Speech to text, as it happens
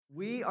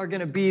We are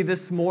going to be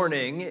this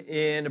morning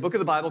in a book of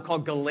the Bible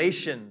called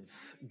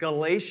Galatians.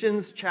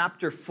 Galatians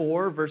chapter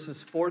 4,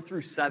 verses 4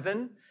 through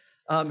 7.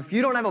 If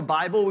you don't have a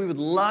Bible, we would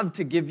love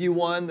to give you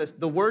one.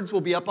 The words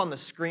will be up on the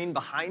screen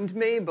behind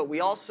me, but we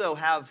also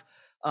have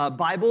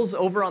Bibles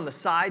over on the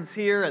sides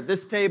here at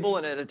this table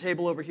and at a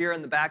table over here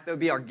in the back. That would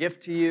be our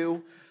gift to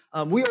you.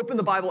 We open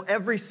the Bible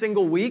every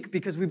single week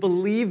because we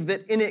believe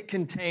that in it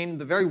contain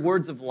the very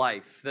words of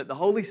life, that the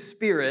Holy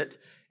Spirit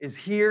is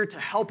here to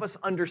help us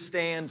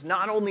understand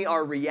not only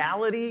our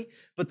reality,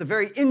 but the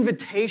very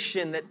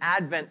invitation that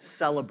Advent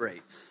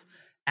celebrates.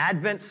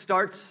 Advent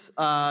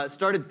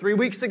started 3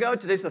 weeks ago.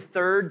 Today's the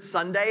third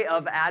Sunday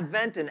of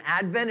Advent, and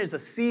Advent is a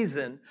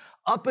season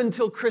up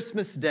until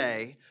Christmas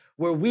Day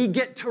where we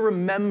get to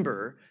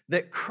remember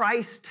that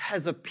Christ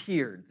has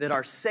appeared, that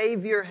our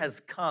Savior has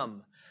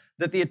come,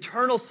 that the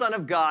eternal Son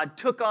of God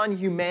took on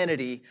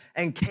humanity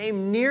and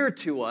came near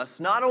to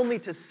us, not only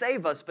to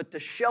save us, but to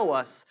show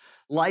us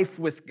life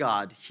with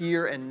God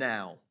here and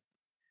now.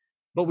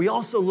 But we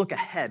also look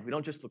ahead. We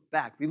don't just look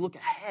back. We look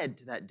ahead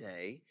to that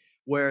day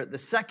where the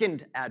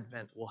second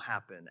Advent will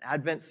happen.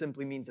 Advent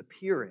simply means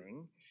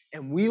appearing,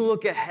 and we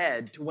look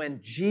ahead to when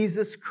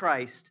Jesus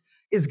Christ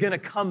is going to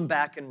come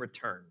back and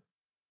return.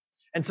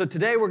 And so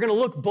today we're going to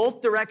look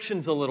both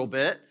directions a little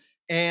bit,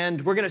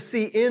 and we're going to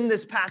see in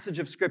this passage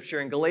of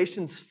Scripture in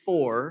Galatians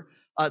 4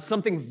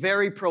 something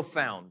very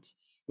profound.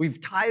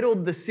 We've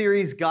titled the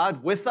series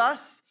God with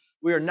Us.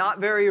 We are not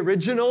very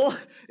original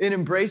in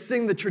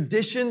embracing the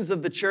traditions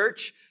of the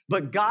church,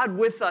 but God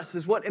with us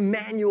is what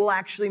Emmanuel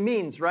actually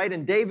means, right?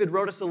 And David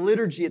wrote us a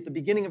liturgy at the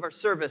beginning of our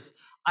service.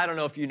 I don't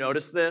know if you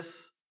noticed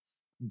this,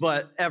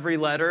 but every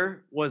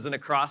letter was an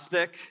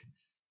acrostic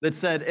that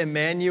said,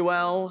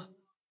 Emmanuel,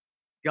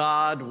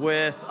 God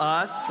with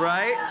us,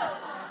 right?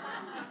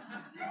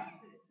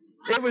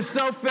 It was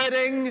so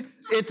fitting.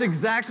 It's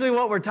exactly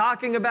what we're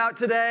talking about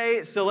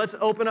today. So let's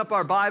open up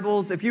our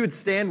Bibles. If you would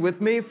stand with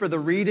me for the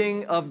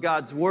reading of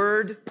God's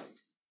Word.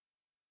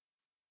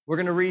 We're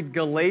going to read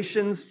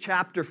Galatians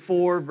chapter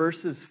 4,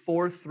 verses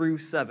 4 through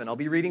 7. I'll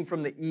be reading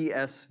from the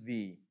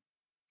ESV.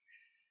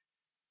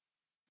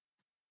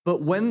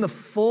 But when the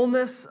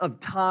fullness of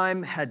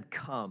time had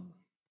come,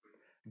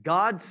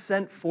 God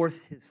sent forth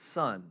His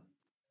Son,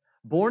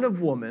 born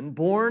of woman,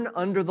 born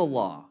under the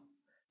law,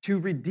 to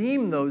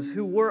redeem those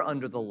who were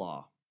under the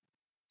law,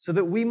 so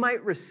that we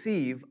might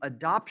receive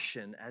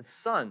adoption as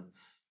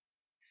sons.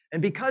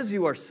 And because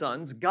you are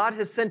sons, God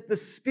has sent the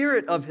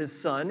Spirit of His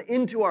Son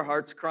into our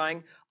hearts,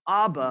 crying,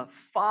 Abba,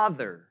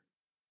 Father.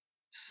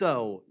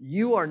 So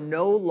you are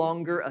no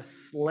longer a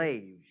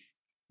slave,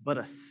 but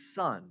a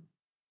son.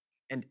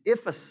 And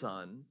if a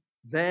son,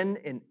 then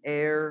an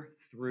heir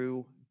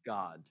through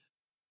God.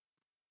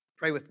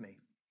 Pray with me.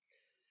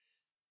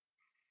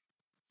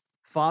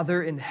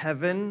 Father in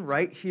heaven,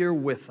 right here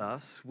with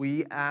us,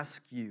 we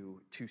ask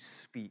you to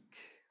speak.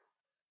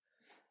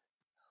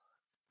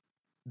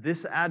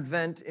 This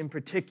Advent in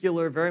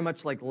particular, very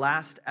much like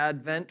last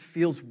Advent,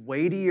 feels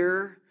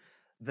weightier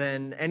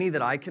than any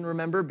that I can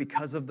remember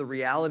because of the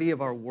reality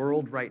of our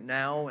world right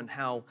now and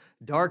how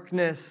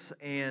darkness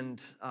and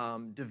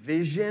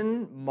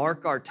division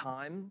mark our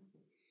time.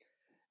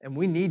 And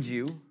we need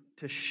you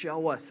to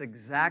show us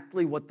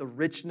exactly what the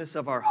richness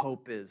of our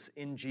hope is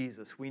in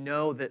Jesus. We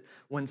know that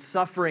when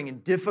suffering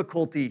and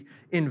difficulty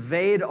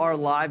invade our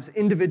lives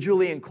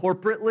individually and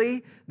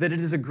corporately, that it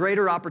is a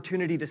greater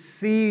opportunity to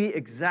see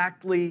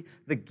exactly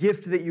the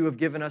gift that you have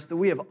given us that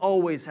we have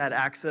always had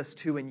access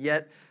to, and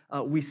yet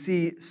we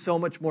see so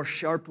much more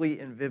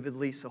sharply and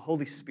vividly. So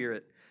Holy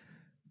Spirit,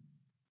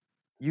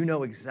 you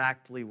know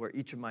exactly where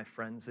each of my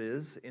friends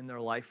is in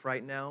their life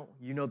right now.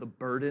 You know the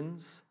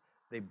burdens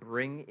they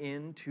bring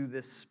into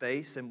this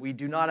space, and we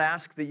do not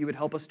ask that you would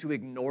help us to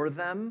ignore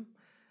them,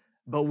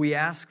 but we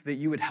ask that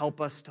you would help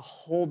us to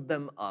hold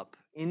them up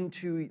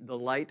into the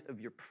light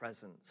of your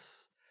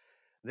presence,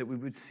 that we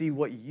would see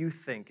what you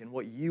think and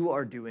what you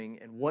are doing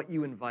and what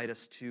you invite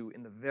us to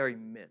in the very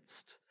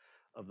midst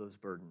of those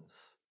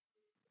burdens.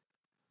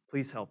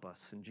 Please help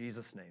us. In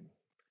Jesus' name,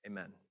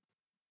 amen.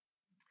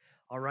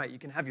 All right, you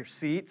can have your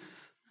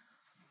seats.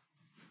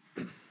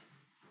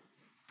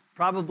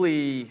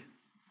 Probably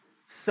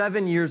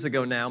 7 years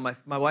ago now,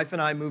 my wife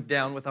and I moved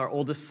down with our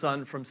oldest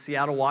son from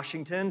Seattle,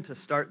 Washington to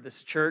start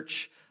this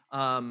church.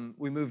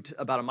 We moved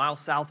about a mile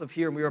south of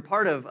here, and we were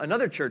part of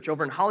another church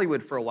over in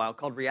Hollywood for a while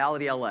called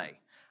Reality LA.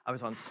 I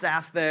was on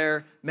staff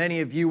there.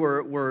 Many of you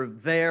were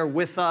there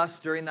with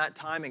us during that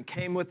time and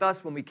came with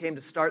us when we came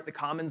to start the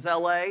Commons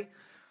LA.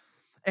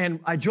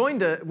 And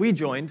we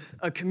joined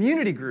a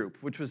community group,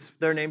 which was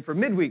their name for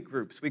midweek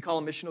groups. We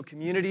call them missional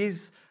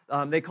communities.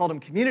 They called them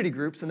community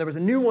groups, and there was a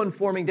new one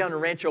forming down in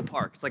Rancho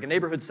Park. It's like a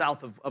neighborhood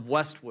south of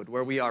Westwood,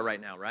 where we are right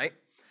now, right?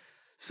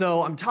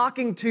 So I'm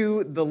talking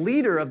to the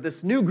leader of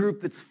this new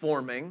group that's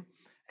forming,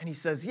 and he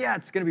says, yeah,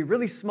 it's going to be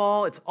really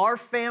small. It's our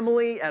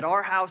family at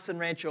our house in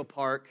Rancho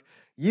Park.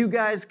 You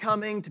guys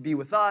coming to be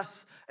with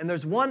us, and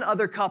there's one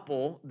other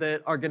couple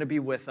that are going to be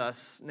with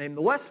us named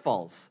the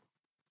Westfalls.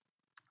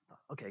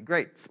 Okay,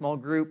 great. Small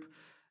group.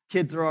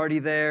 Kids are already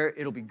there.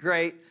 It'll be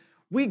great.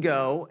 we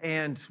go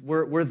and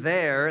we're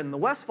there, and the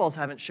Westfalls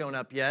haven't shown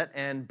up yet,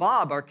 and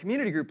Bob, our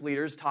community group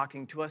leader, is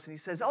talking to us, and he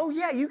says, "Oh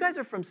yeah, you guys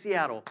are from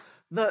Seattle.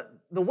 The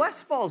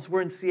Westfalls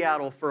were in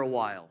Seattle for a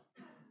while."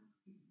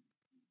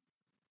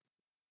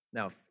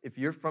 Now, if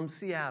you're from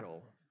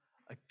Seattle,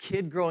 a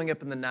kid growing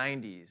up in the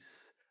 90s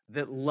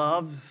that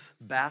loves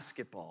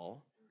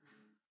basketball,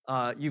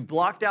 you've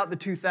blocked out the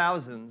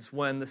 2000s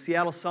when the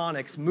Seattle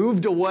Sonics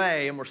moved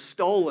away and were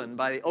stolen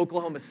by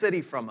Oklahoma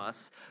City from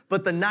us.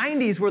 But the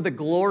 90s were the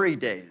glory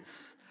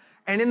days.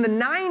 And in the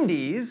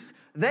 90s,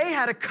 they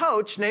had a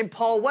coach named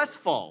Paul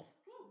Westfall.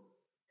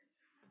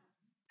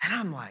 And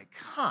I'm like,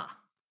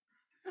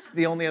 that's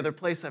the only other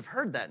place I've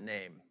heard that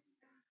name.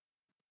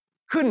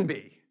 Couldn't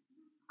be.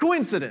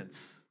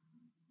 Coincidence.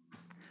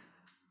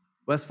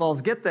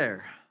 Westfalls get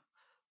there.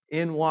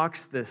 In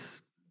walks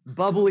this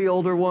bubbly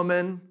older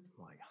woman.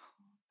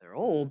 They're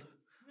old,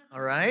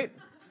 all right?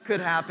 Could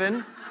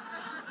happen.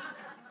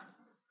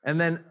 And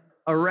then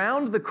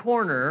around the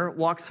corner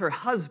walks her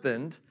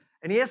husband,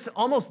 and he has to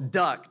almost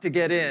duck to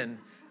get in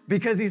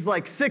because he's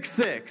like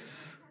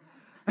 6'6".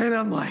 And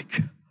I'm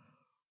like,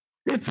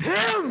 it's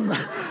him!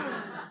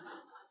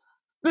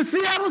 The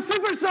Seattle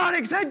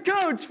Supersonics head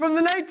coach from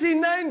the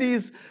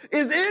 1990s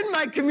is in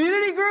my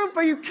community group.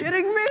 Are you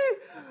kidding me?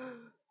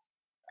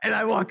 And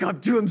I walk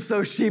up to him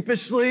so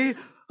sheepishly.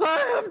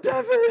 "Hi, I'm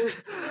Devin."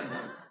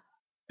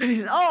 And he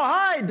said, "Oh,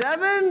 hi,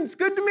 Devin. It's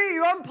good to meet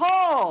you. I'm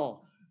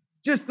Paul."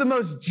 Just the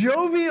most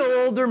jovial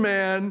older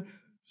man.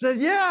 Said,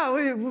 "Yeah,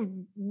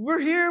 we're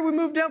here. We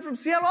moved down from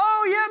Seattle."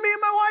 "Oh, yeah, me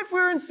and my wife, we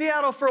were in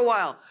Seattle for a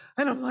while."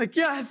 And I'm like,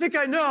 "Yeah, I think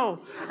I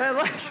know."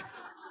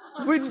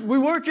 And we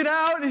work it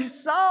out. And he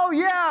says, "Oh,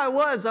 yeah, I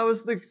was. I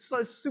was the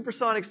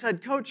Supersonics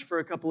head coach for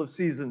a couple of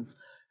seasons."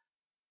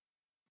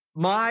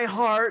 My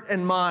heart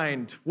and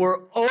mind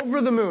were over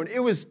the moon. It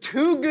was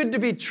too good to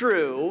be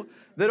true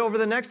that over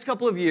the next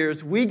couple of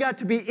years, we got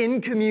to be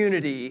in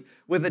community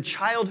with a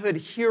childhood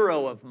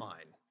hero of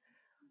mine.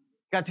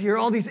 Got to hear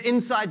all these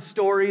inside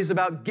stories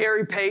about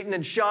Gary Payton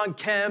and Sean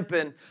Kemp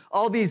and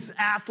all these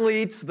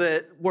athletes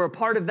that were a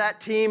part of that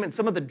team and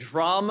some of the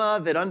drama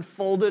that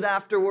unfolded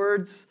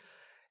afterwards.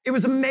 It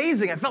was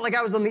amazing. I felt like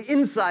I was on the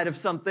inside of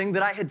something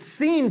that I had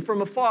seen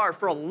from afar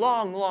for a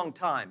long, long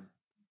time.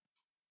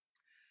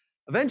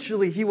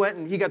 Eventually, he went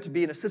and he got to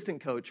be an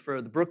assistant coach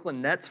for the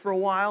Brooklyn Nets for a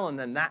while, and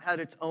then that had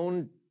its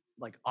own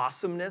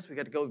awesomeness. We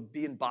got to go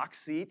be in box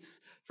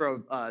seats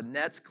for a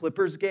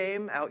Nets-Clippers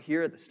game out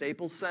here at the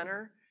Staples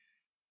Center.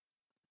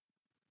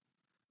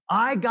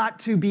 I got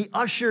to be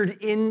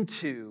ushered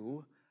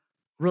into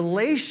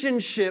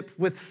relationship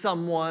with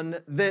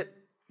someone that,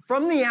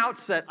 from the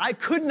outset, I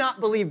could not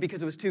believe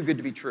because it was too good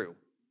to be true.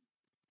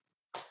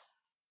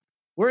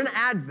 We're in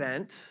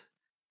Advent,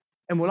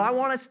 and what I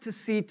want us to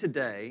see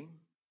today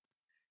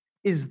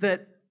is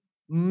that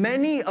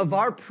many of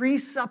our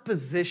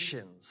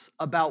presuppositions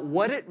about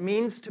what it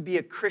means to be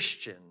a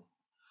Christian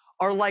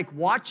are like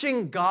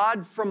watching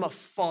God from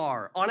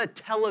afar on a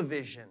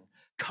television,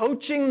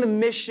 coaching the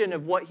mission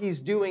of what He's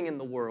doing in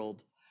the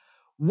world,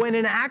 when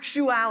in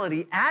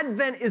actuality,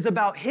 Advent is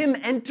about Him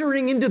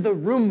entering into the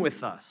room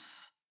with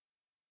us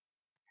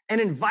and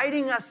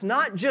inviting us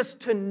not just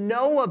to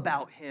know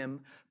about Him,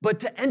 but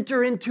to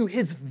enter into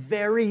His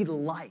very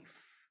life.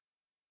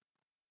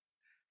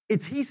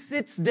 It's He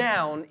sits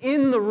down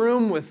in the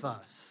room with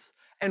us,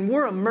 and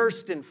we're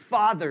immersed in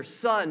Father,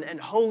 Son,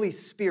 and Holy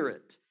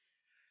Spirit.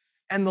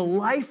 And the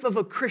life of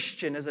a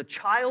Christian as a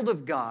child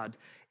of God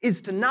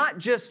is to not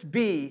just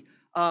be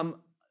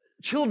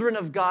children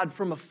of God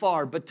from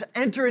afar, but to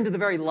enter into the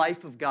very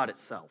life of God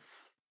itself.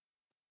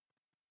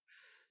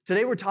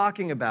 Today we're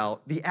talking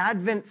about the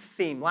Advent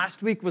theme.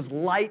 Last week was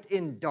light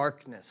in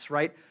darkness,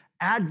 right?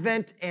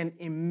 Advent and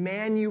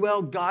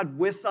Emmanuel, God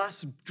with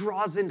us,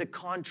 draws into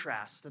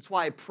contrast. That's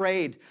why I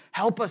prayed,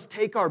 help us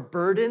take our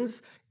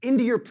burdens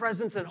into your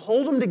presence and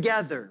hold them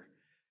together.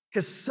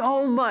 Because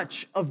so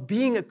much of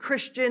being a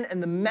Christian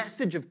and the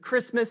message of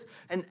Christmas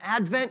and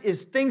Advent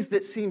is things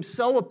that seem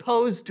so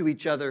opposed to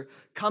each other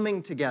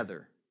coming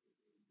together.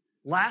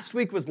 Last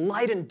week was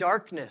light and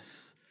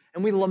darkness.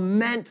 And we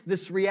lament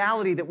this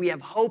reality that we have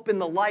hope in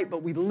the light,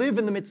 but we live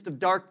in the midst of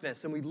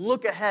darkness, and we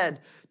look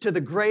ahead to the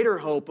greater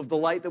hope of the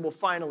light that will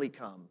finally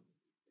come.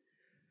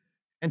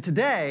 And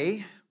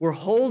today, we're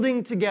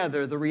holding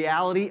together the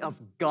reality of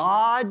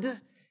God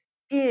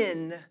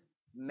in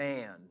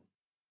man.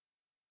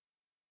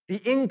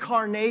 The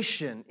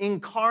incarnation,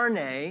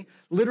 incarne,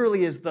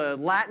 literally is the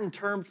Latin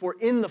term for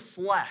in the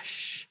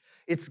flesh.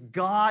 It's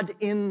God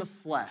in the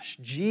flesh.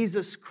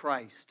 Jesus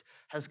Christ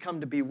has come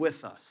to be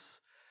with us.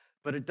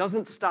 But it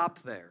doesn't stop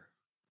there.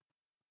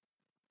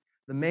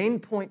 The main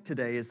point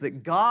today is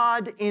that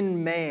God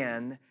in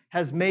man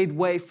has made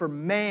way for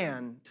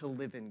man to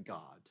live in God.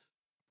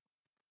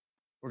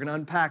 We're going to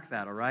unpack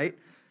that, all right?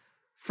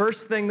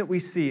 First thing that we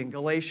see in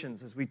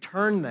Galatians as we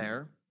turn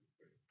there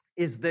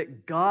is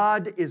that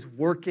God is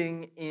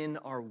working in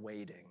our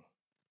waiting.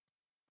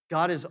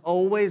 God is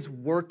always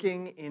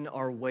working in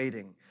our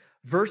waiting.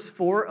 Verse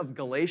 4 of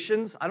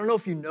Galatians, I don't know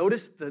if you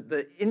noticed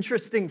the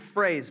interesting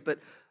phrase, but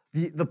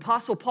The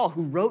Apostle Paul,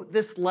 who wrote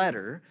this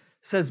letter,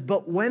 says,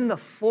 "But when the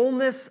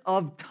fullness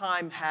of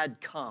time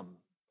had come,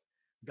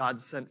 God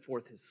sent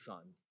forth his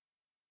Son."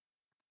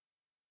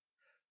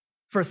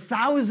 For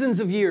thousands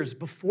of years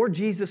before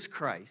Jesus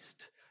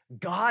Christ,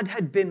 God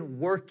had been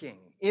working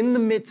in the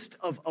midst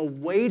of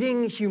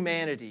awaiting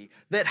humanity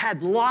that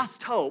had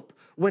lost hope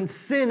when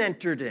sin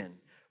entered in,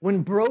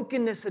 when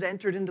brokenness had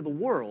entered into the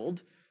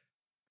world.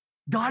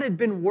 God had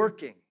been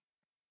working.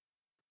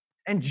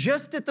 And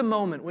just at the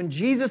moment when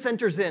Jesus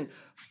enters in,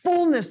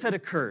 fullness had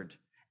occurred.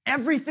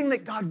 Everything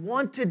that God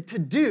wanted to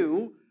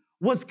do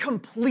was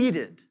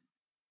completed.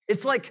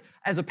 It's like,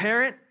 as a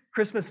parent,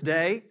 Christmas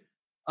Day,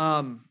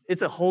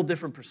 it's a whole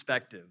different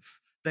perspective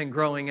than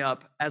growing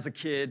up as a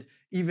kid.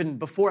 Even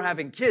before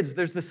having kids,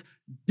 there's this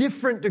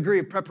different degree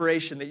of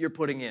preparation that you're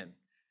putting in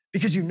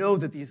because you know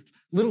that these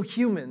little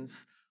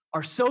humans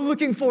are so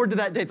looking forward to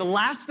that day. The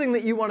last thing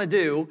that you want to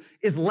do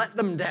is let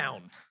them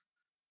down.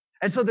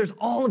 And so there's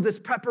all of this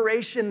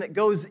preparation that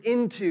goes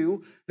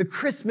into the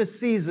Christmas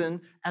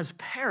season as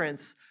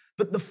parents,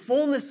 but the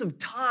fullness of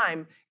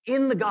time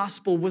in the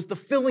gospel was the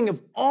filling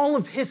of all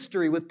of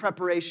history with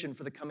preparation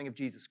for the coming of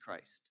Jesus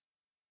Christ.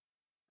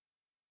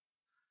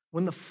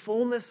 When the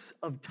fullness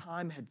of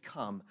time had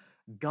come,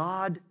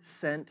 God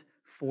sent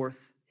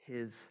forth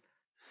his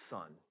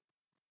Son.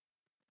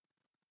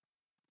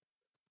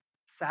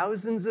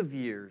 Thousands of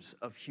years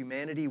of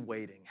humanity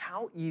waiting.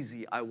 How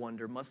easy, I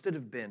wonder, must it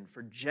have been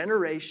for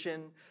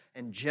generation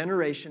and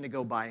generation to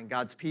go by in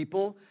God's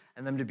people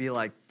and them to be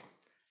like,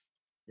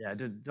 yeah, I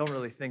don't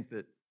really think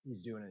that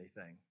he's doing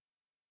anything.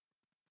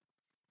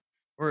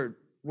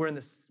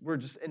 We're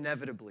just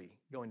inevitably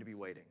going to be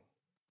waiting.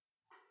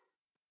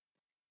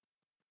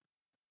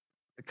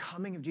 The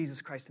coming of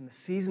Jesus Christ in the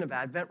season of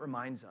Advent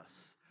reminds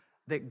us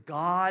that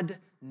God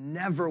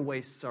never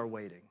wastes our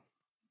waiting.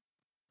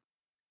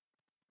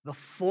 The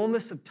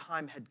fullness of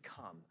time had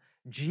come.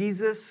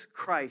 Jesus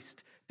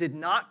Christ did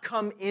not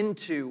come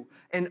into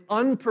an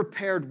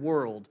unprepared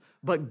world,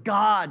 but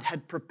God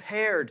had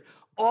prepared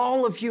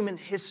all of human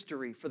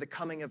history for the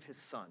coming of his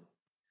Son.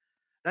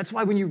 That's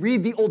why when you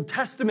read the Old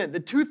Testament, the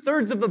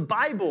 2/3 of the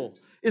Bible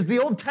is the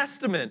Old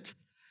Testament.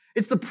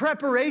 It's the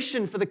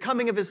preparation for the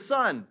coming of his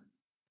Son.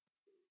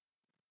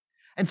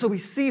 And so we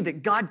see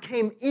that God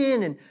came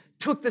in and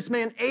took this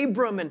man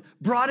Abram and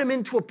brought him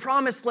into a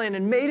promised land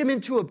and made him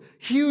into a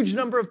huge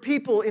number of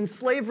people in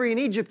slavery in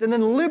Egypt and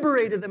then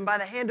liberated them by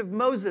the hand of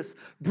Moses,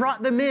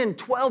 brought them in,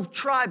 12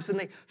 tribes, and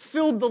they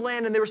filled the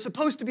land and they were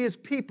supposed to be his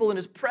people and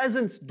his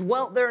presence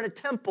dwelt there in a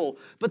temple,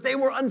 but they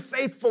were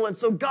unfaithful. And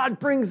so God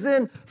brings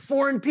in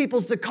foreign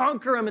peoples to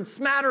conquer them and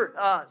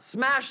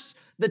smash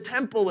the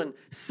temple and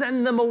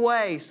send them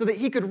away so that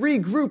he could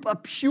regroup a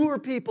pure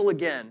people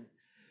again.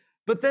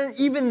 But then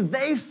even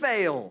they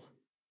fail.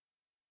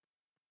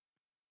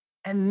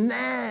 And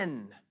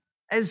then,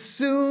 as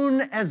soon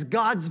as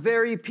God's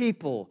very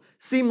people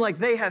seem like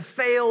they have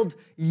failed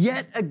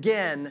yet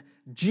again,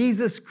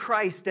 Jesus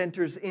Christ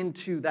enters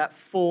into that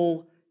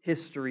full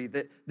history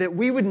that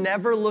we would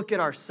never look at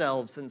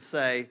ourselves and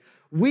say,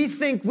 we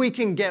think we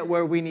can get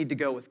where we need to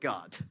go with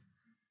God.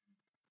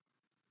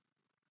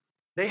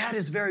 They had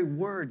his very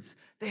words.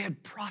 They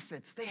had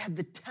prophets. They had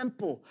the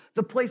temple,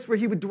 the place where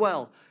he would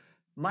dwell.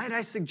 Might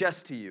I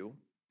suggest to you,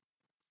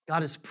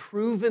 God has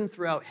proven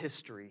throughout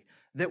history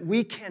that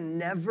we can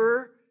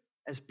never,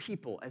 as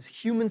people, as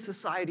human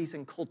societies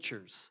and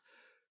cultures,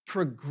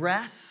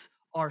 progress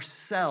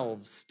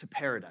ourselves to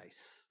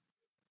paradise.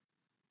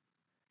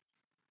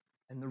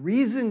 And the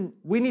reason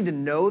we need to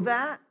know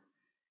that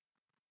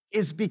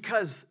is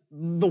because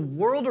the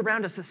world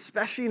around us,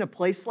 especially in a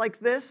place like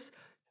this,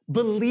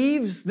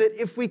 believes that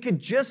if we could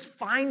just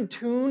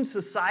fine-tune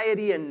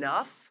society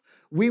enough,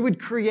 we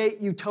would create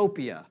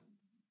utopia.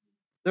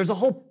 There's a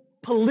whole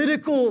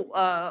political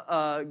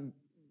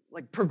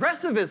like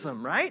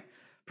progressivism, right?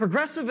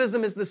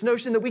 Progressivism is this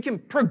notion that we can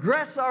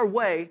progress our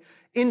way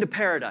into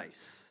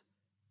paradise.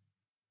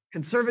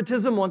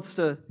 Conservatism wants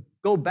to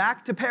go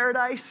back to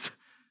paradise.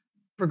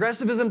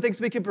 Progressivism thinks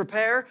we can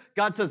prepare.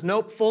 God says,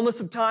 nope, fullness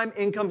of time,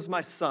 in comes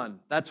my Son.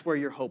 That's where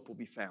your hope will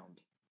be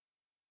found.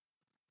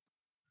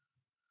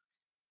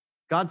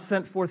 God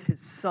sent forth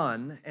his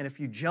Son, and if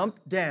you jump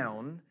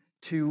down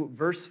to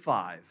verse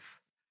 5,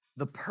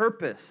 the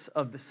purpose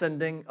of the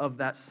sending of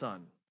that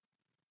Son.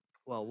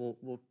 Well,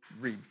 we'll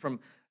read from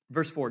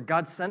verse 4.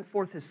 God sent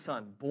forth his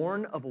Son,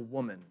 born of a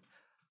woman,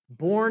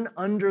 born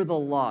under the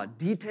law.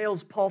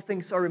 Details Paul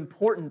thinks are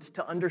important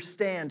to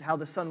understand how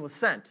the Son was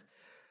sent.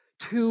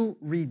 To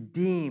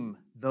redeem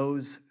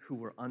those who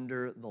were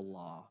under the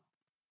law.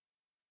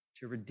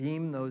 To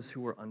redeem those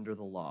who were under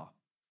the law.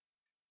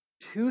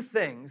 Two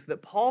things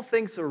that Paul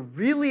thinks are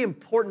really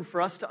important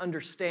for us to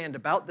understand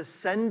about the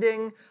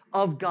sending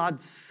of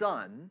God's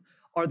Son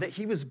are that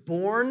he was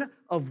born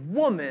of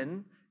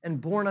woman and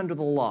born under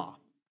the law.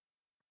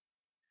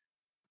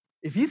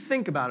 If you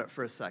think about it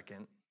for a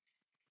second,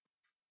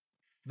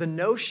 the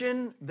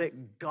notion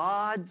that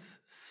God's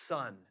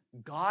Son,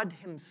 God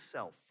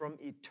himself, from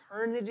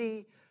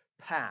eternity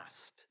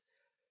past,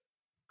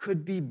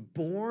 could be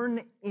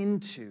born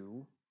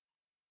into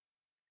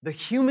the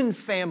human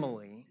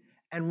family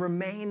and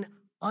remain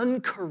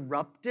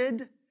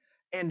uncorrupted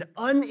and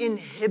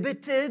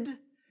uninhibited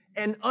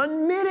and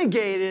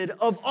unmitigated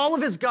of all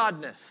of his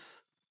godness.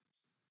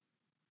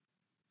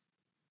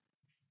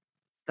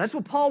 That's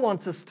what Paul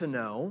wants us to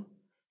know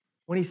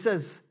when he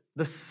says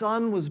the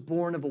Son was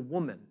born of a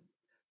woman.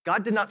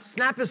 God did not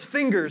snap his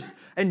fingers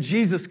and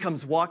Jesus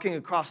comes walking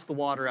across the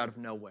water out of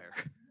nowhere.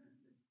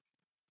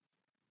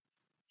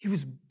 He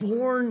was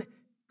born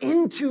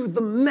into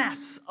the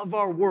mess of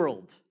our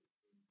world,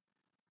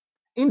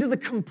 into the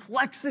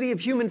complexity of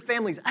human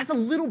families as a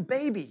little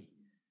baby.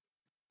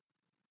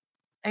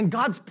 And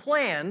God's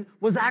plan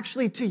was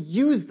actually to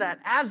use that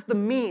as the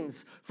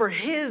means for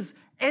his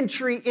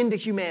entry into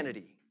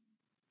humanity.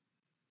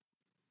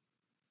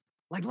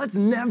 Like, let's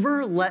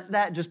never let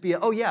that just be,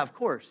 oh yeah, of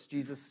course,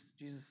 Jesus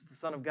is the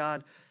Son of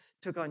God,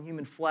 took on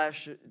human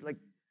flesh. Like,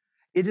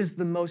 it is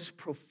the most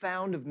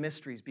profound of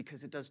mysteries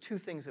because it does two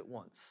things at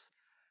once.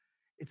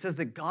 It says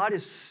that God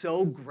is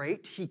so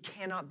great, he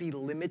cannot be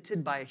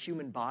limited by a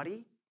human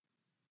body.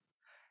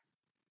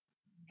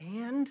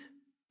 And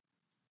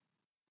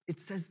it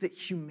says that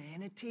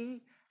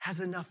humanity has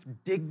enough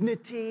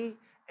dignity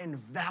and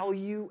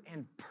value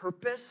and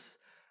purpose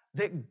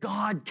that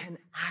God can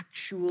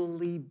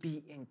actually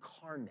be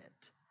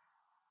incarnate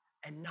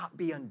and not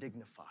be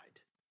undignified.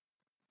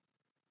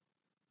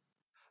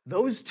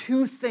 Those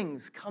two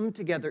things come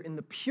together in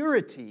the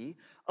purity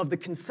of the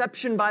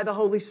conception by the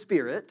Holy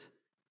Spirit,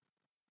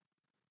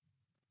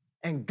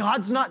 and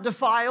God's not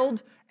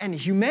defiled, and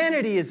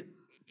humanity is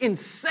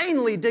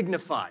insanely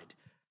dignified.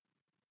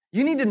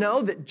 You need to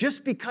know that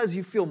just because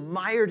you feel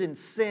mired in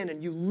sin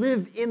and you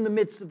live in the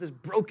midst of this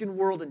broken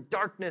world and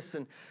darkness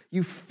and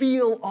you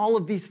feel all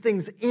of these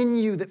things in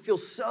you that feel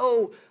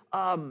so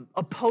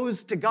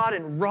opposed to God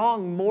and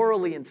wrong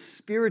morally and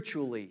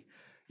spiritually,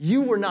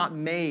 you were not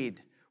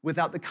made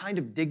without the kind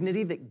of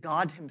dignity that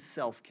God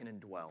himself can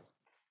indwell.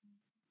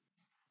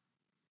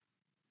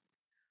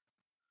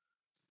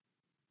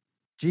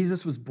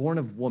 Jesus was born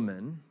of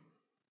woman,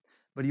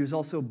 but he was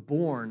also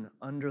born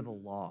under the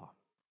law.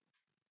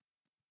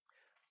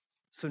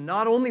 So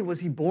not only was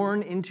he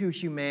born into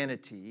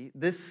humanity,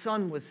 this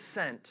son was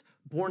sent,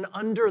 born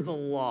under the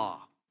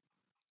law.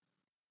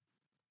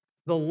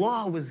 The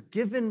law was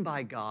given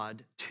by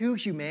God to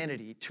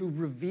humanity to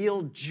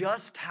reveal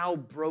just how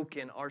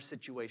broken our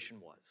situation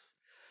was.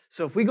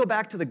 So if we go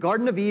back to the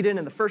Garden of Eden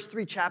and the first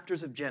 3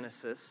 chapters of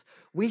Genesis,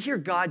 we hear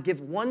God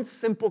give one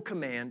simple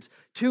command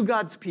to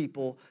God's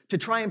people to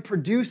try and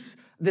produce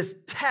this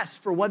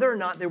test for whether or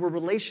not they were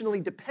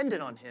relationally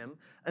dependent on him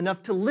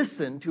enough to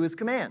listen to his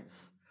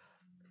commands.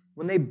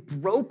 When they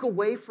broke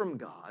away from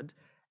God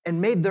and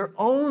made their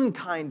own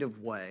kind of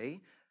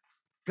way,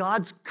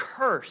 God's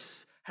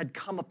curse had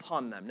come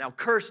upon them. Now,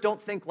 curse, don't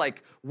think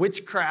like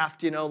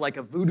witchcraft, like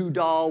a voodoo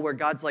doll where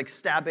God's like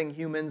stabbing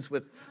humans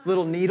with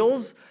little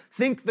needles.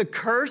 Think the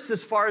curse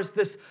as far as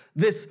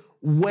this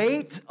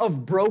weight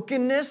of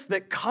brokenness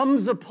that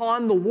comes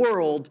upon the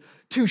world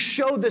to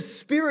show the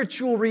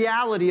spiritual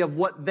reality of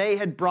what they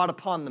had brought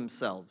upon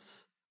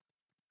themselves.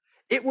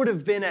 It would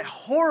have been a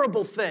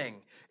horrible thing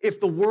if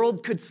the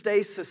world could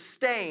stay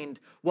sustained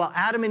while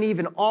Adam and Eve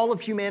and all of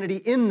humanity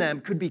in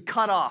them could be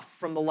cut off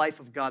from the life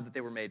of God that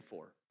they were made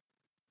for.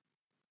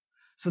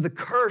 So the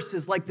curse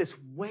is like this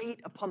weight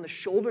upon the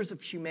shoulders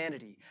of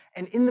humanity.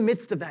 And in the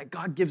midst of that,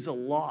 God gives a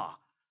law.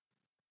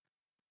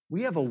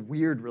 We have a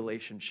weird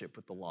relationship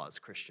with the law as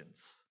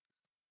Christians.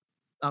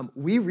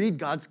 We read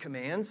God's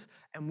commands,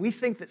 and we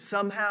think that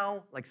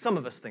somehow, like some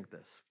of us think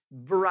this,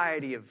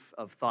 variety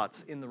of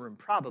thoughts in the room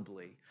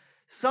probably.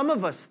 Some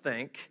of us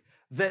think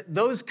that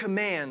those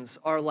commands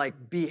are like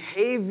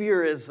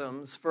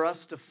behaviorisms for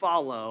us to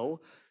follow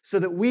so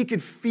that we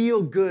could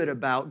feel good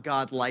about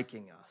God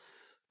liking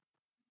us.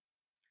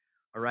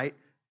 All right?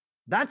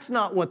 That's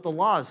not what the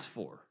law is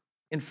for.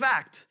 In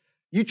fact,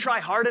 you try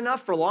hard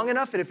enough for long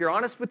enough, and if you're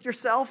honest with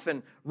yourself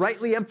and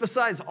rightly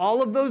emphasize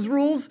all of those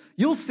rules,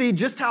 you'll see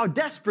just how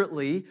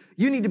desperately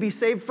you need to be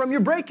saved from your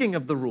breaking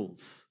of the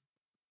rules.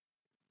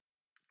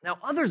 Now,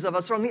 others of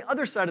us are on the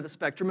other side of the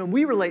spectrum, and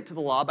we relate to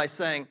the law by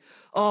saying,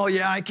 oh,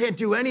 yeah, I can't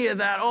do any of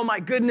that. Oh, my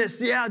goodness,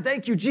 yeah,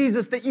 thank you,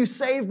 Jesus, that you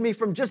saved me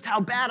from just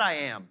how bad I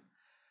am.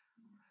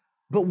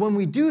 But when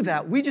we do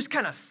that, we just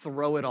kind of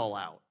throw it all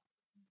out.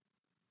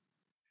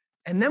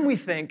 And then we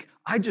think,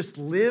 I just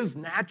live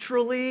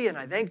naturally, and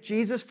I thank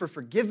Jesus for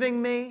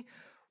forgiving me.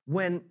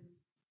 When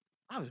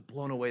I was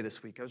blown away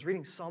this week, I was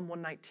reading Psalm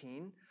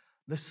 119.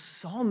 The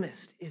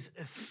psalmist is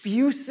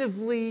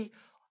effusively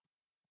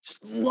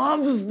just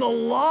loves the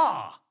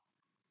law.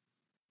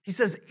 He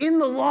says, in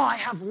the law I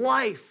have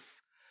life.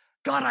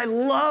 God, I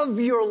love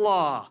your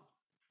law.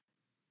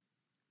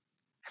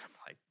 And I'm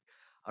like,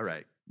 all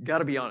right, got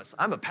to be honest.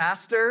 I'm a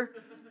pastor.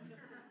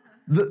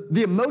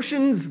 The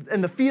emotions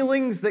and the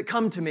feelings that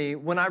come to me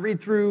when I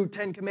read through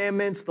 10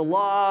 Commandments, the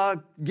law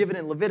given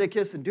in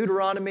Leviticus and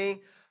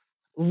Deuteronomy,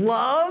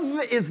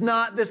 love is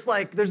not this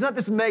like, there's not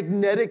this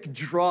magnetic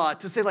draw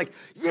to say like,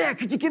 yeah,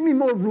 could you give me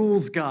more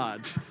rules,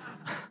 God?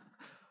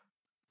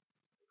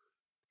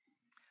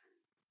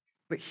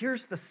 But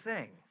here's the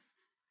thing.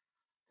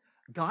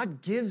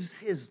 God gives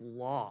his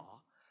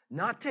law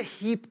not to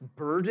heap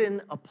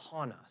burden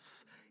upon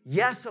us.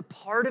 Yes, a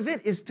part of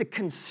it is to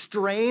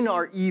constrain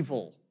our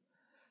evil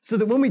so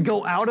that when we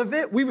go out of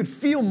it, we would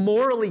feel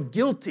morally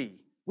guilty.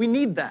 We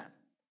need that.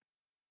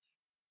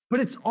 But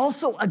it's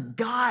also a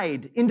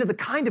guide into the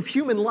kind of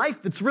human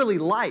life that's really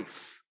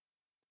life.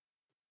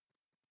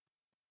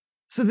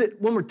 So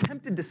that when we're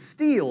tempted to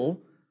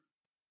steal,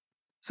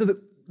 so that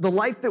the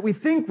life that we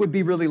think would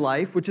be really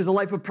life, which is a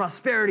life of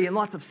prosperity and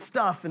lots of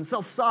stuff and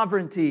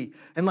self-sovereignty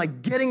and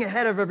like getting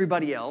ahead of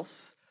everybody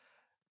else,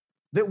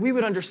 that we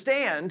would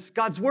understand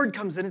God's word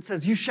comes in and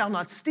says, you shall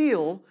not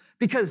steal,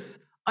 because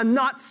a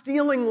not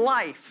stealing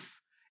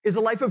life is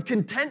a life of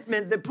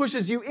contentment that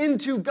pushes you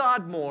into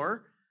God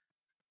more,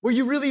 where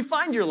you really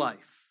find your life.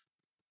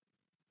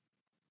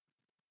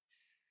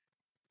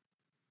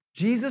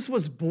 Jesus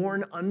was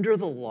born under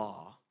the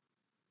law,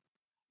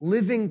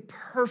 living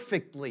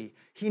perfectly.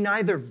 He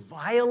neither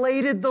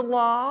violated the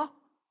law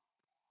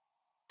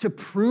to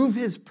prove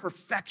his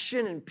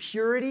perfection and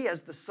purity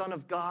as the Son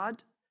of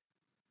God,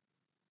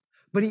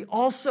 but he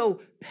also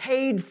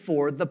paid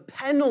for the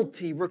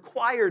penalty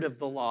required of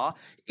the law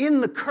in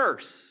the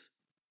curse.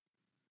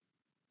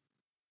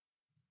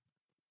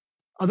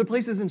 Other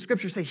places in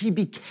Scripture say he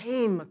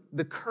became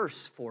the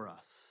curse for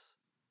us.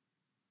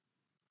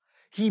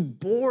 He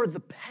bore the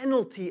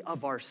penalty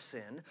of our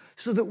sin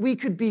so that we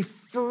could be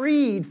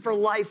freed for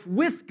life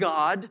with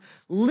God,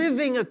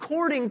 living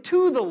according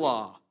to the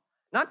law,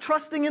 not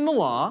trusting in the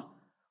law.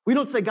 We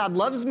don't say God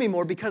loves me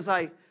more because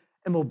I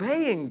am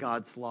obeying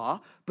God's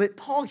law, but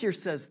Paul here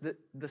says that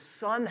the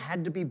Son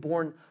had to be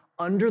born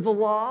under the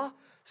law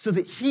so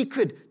that he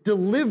could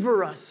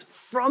deliver us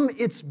from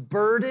its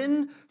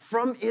burden,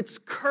 from its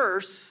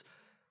curse,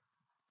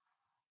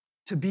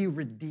 to be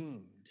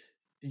redeemed.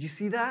 Did you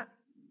see that?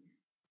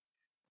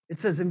 It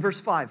says in verse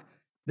 5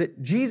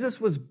 that Jesus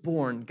was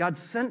born, God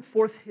sent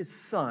forth his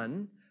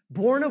Son,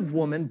 born of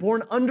woman,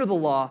 born under the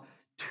law,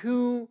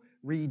 to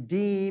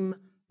redeem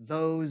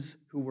those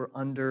who were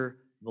under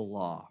the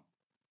law.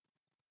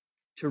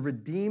 To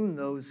redeem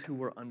those who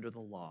were under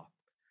the law.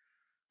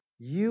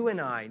 You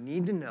and I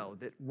need to know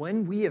that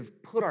when we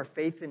have put our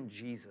faith in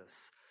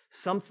Jesus,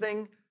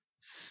 something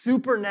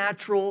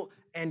supernatural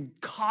and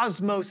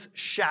cosmos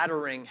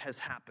shattering has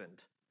happened.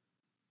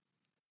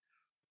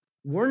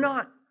 We're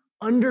not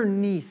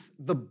underneath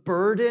the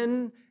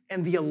burden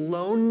and the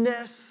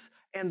aloneness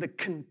and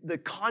the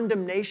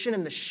condemnation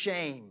and the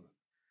shame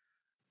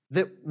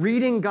that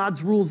reading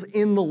God's rules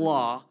in the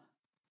law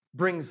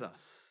brings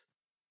us.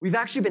 We've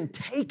actually been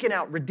taken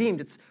out,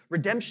 redeemed. It's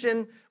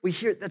redemption. We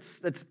hear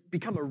that's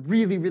become a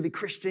really, really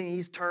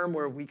Christianese term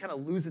where we kind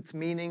of lose its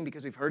meaning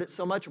because we've heard it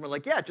so much, and we're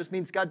like, yeah, it just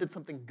means God did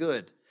something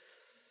good.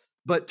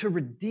 But to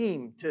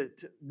redeem, to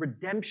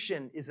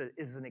redemption is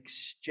an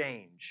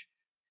exchange.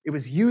 It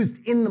was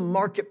used in the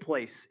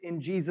marketplace in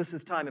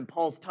Jesus' time, in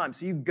Paul's time.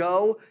 So you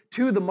go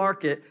to the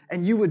market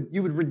and you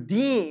would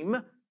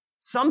redeem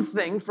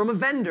something from a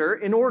vendor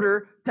in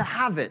order to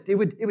have it. It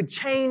would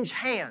change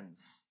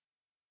hands.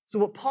 So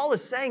what Paul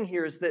is saying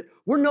here is that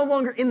we're no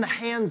longer in the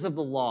hands of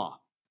the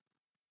law,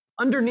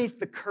 underneath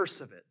the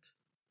curse of it.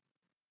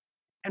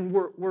 And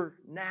we're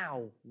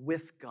now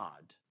with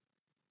God.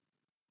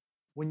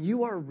 When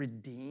you are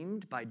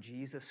redeemed by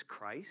Jesus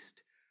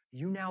Christ,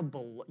 you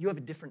have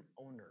a different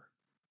owner.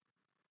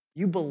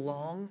 You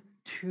belong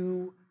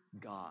to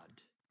God.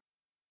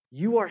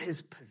 You are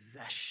his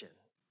possession.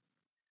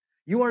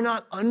 You are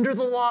not under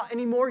the law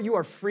anymore. You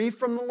are free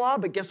from the law,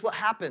 but guess what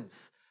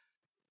happens?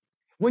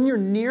 When you're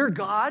near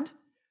God,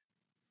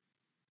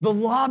 the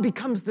law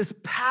becomes this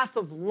path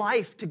of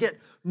life to get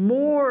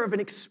more of an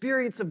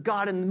experience of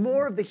God and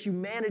more of the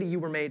humanity you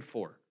were made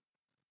for.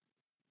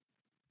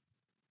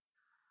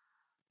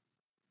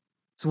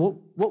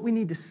 So what we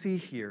need to see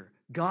here,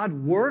 God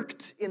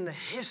worked in the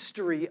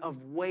history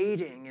of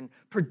waiting and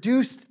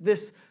produced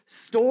this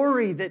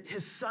story that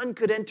his Son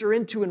could enter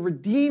into and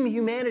redeem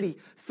humanity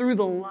through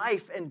the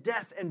life and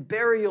death and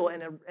burial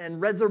and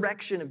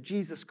resurrection of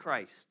Jesus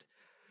Christ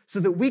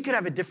so that we could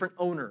have a different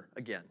owner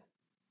again.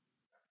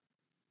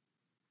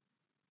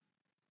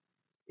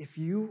 If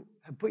you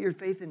have put your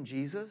faith in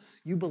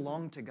Jesus, you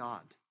belong to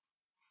God.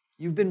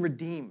 You've been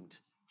redeemed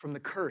from the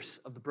curse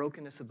of the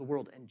brokenness of the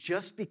world. And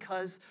just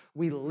because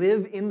we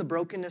live in the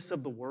brokenness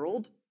of the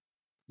world,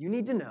 you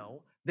need to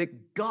know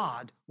that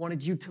God wanted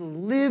you to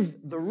live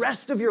the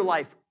rest of your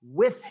life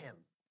with him.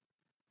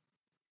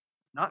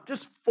 Not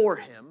just for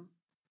him,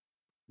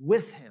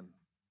 with him.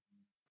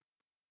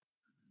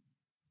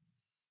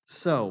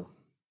 So,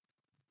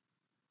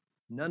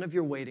 none of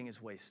your waiting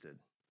is wasted.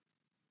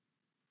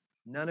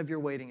 None of your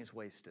waiting is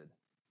wasted.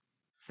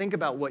 Think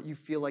about what you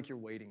feel like you're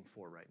waiting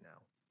for right now.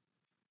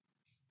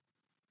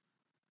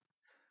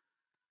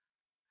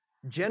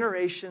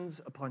 Generations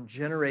upon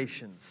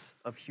generations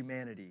of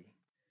humanity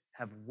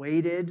have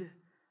waited,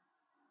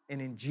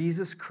 and in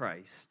Jesus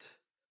Christ,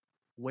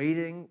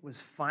 waiting was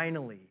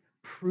finally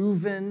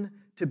proven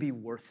to be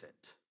worth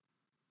it.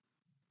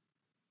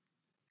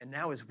 And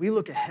now as we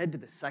look ahead to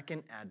the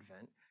second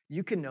advent,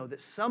 you can know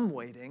that some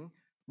waiting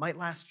might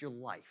last your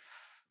life.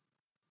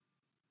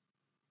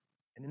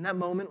 And in that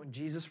moment when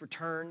Jesus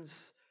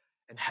returns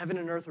and heaven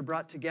and earth are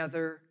brought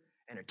together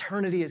and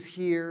eternity is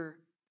here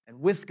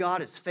and with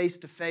God is face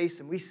to face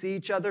and we see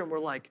each other and we're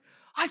like,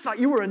 I thought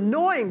you were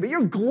annoying, but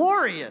you're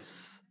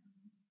glorious.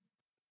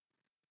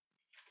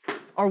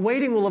 Our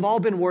waiting will have all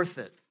been worth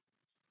it.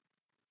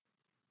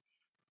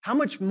 How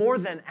much more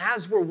then,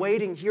 as we're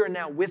waiting here and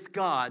now with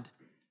God,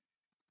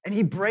 and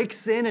He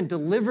breaks in and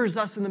delivers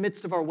us in the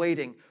midst of our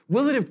waiting,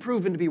 will it have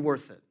proven to be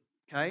worth it?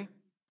 Okay?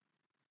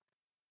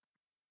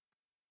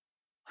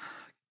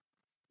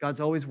 God's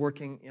always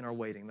working in our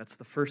waiting. That's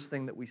the first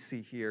thing that we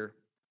see here.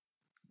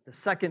 The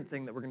second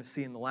thing that we're going to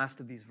see in the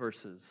last of these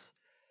verses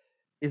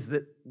is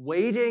that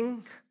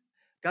waiting,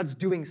 God's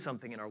doing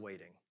something in our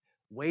waiting.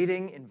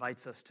 Waiting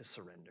invites us to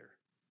surrender.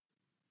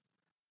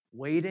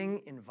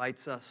 Waiting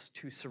invites us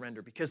to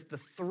surrender because the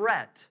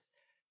threat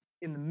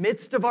in the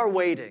midst of our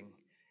waiting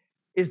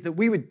is that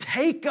we would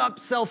take up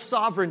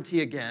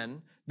self-sovereignty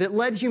again that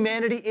led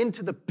humanity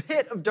into the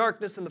pit of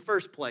darkness in the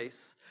first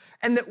place,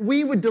 and that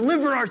we would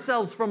deliver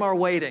ourselves from our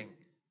waiting.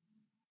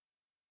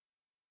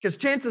 Because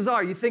chances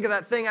are, you think of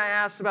that thing I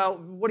asked about,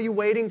 what are you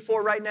waiting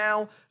for right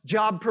now?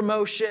 Job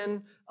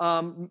promotion,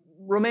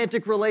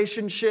 romantic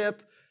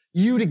relationship,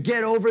 you to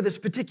get over this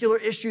particular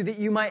issue that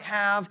you might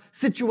have,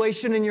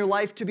 situation in your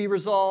life to be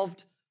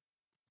resolved.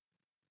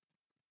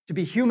 To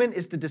be human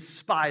is to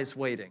despise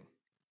waiting.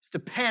 It's to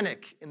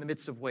panic in the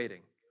midst of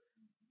waiting.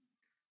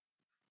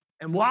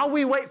 And while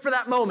we wait for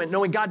that moment,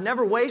 knowing God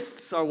never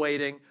wastes our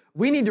waiting,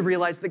 we need to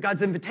realize that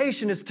God's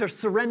invitation is to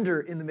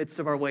surrender in the midst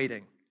of our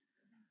waiting.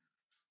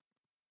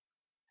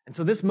 And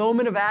so this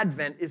moment of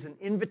Advent is an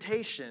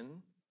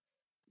invitation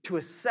to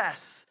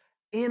assess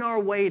in our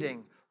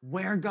waiting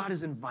where God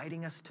is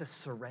inviting us to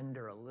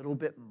surrender a little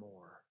bit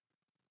more.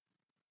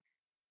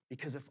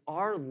 Because if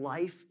our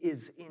life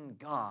is in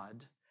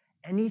God,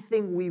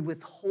 anything we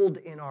withhold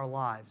in our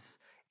lives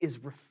is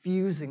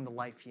refusing the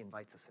life He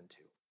invites us into.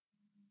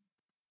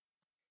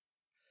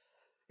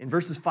 In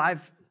verses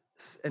 5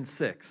 and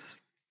 6,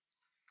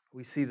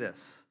 we see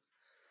this.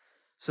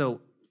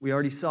 So we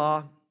already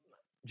saw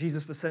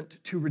Jesus was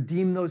sent to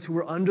redeem those who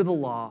were under the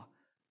law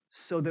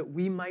so that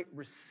we might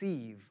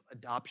receive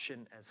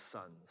adoption as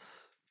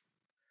sons.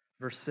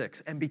 Verse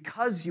 6, and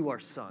because you are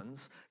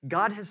sons,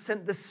 God has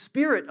sent the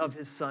Spirit of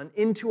His Son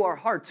into our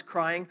hearts,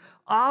 crying,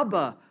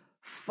 Abba,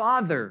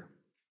 Father.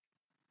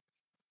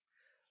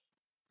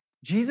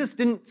 Jesus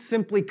didn't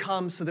simply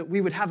come so that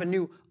we would have a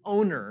new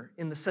owner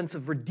in the sense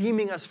of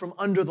redeeming us from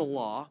under the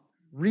law,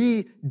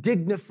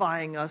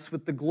 re-dignifying us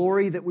with the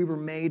glory that we were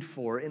made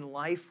for in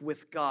life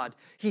with God.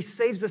 He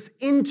saves us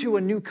into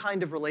a new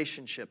kind of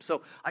relationship.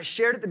 So I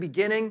shared at the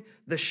beginning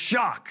the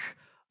shock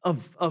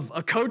of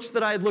a coach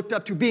that I had looked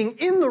up to being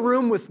in the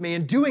room with me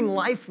and doing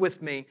life with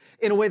me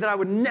in a way that I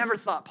would never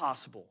thought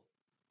possible.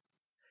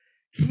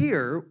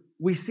 Here,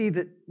 we see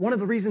that one of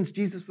the reasons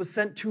Jesus was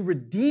sent to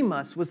redeem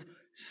us was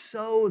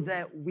so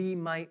that we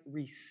might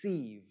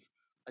receive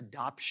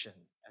adoption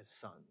as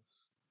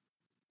sons.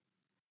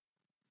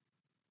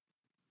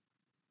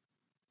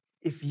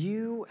 If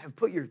you have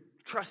put your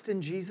trust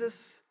in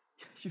Jesus,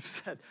 you've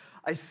said,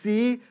 I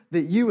see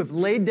that you have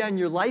laid down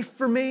your life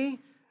for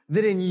me,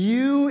 that in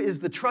you is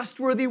the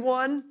trustworthy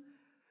one.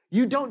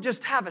 You don't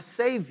just have a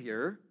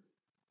Savior,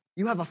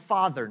 you have a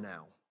Father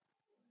now.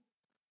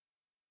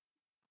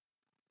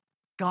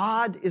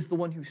 God is the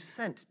one who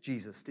sent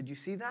Jesus. Did you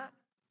see that?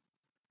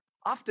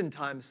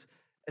 Oftentimes,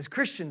 as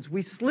Christians,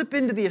 we slip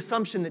into the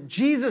assumption that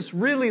Jesus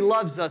really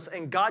loves us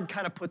and God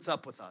kind of puts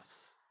up with us.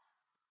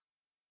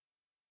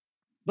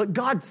 But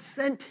God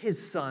sent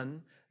His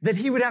Son that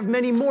He would have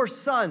many more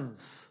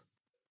sons.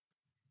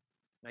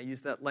 And I use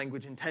that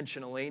language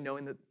intentionally,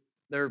 knowing that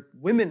there are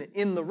women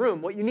in the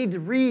room. What you need to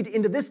read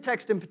into this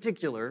text in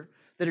particular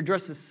that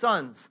addresses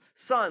sons,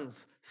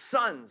 sons,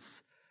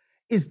 sons,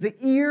 is the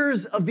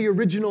ears of the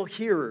original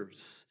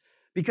hearers.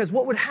 Because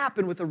what would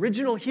happen with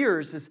original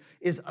hearers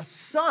is a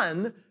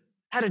son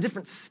had a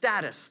different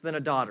status than a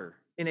daughter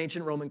in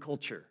ancient Roman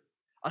culture.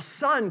 A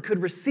son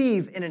could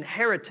receive an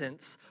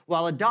inheritance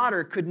while a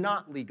daughter could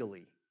not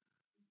legally.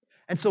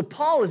 And so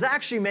Paul is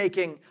actually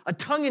making a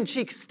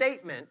tongue-in-cheek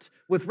statement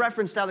with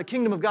reference to how the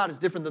kingdom of God is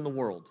different than the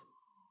world.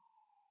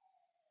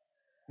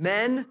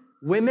 Men,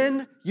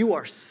 women, you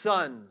are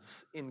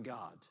sons in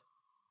God,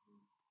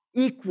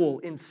 equal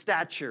in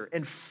stature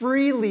and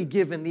freely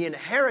given the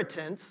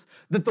inheritance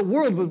that the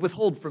world would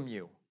withhold from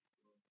you.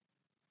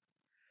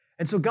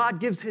 And so God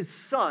gives His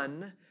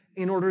Son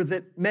in order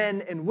that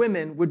men and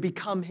women would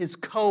become His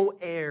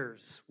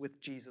co-heirs with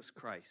Jesus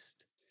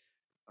Christ.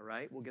 All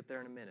right, we'll get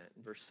there in a minute,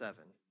 in verse 7.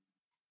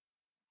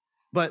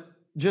 But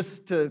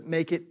just to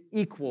make it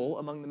equal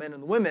among the men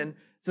and the women,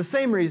 it's the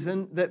same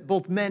reason that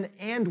both men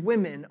and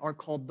women are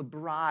called the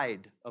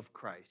bride of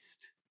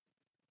Christ.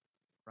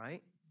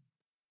 Right?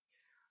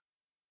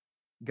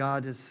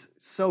 God is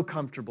so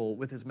comfortable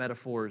with his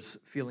metaphors,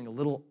 feeling a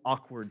little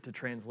awkward to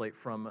translate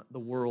from the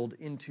world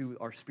into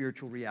our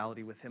spiritual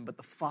reality with him. But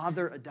the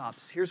Father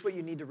adopts. Here's what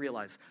you need to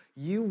realize.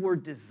 You were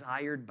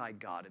desired by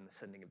God in the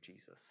sending of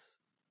Jesus.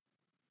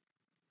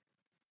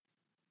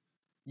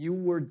 You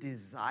were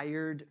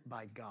desired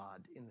by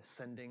God in the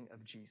sending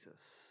of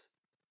Jesus.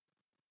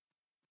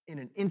 In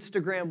an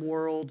Instagram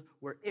world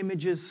where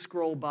images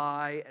scroll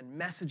by and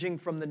messaging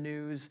from the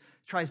news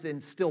tries to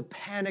instill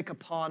panic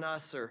upon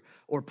us,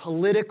 or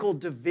political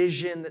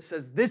division that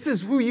says, this is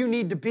who you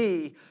need to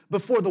be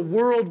before the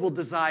world will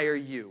desire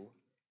you.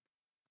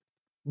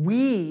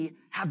 We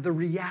have the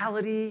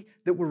reality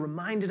that we're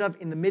reminded of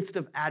in the midst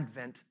of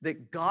Advent,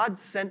 that God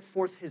sent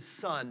forth his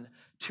Son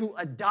to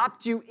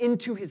adopt you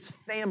into his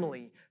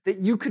family, that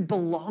you could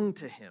belong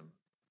to him.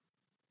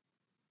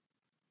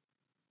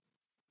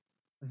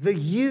 The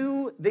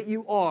you that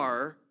you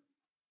are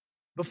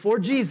before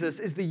Jesus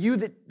is the you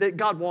that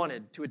God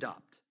wanted to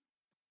adopt.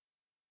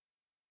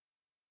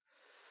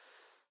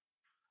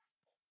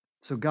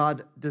 So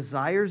God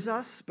desires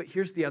us, but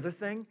here's the other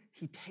thing.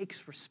 He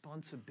takes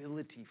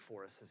responsibility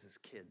for us as his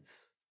kids.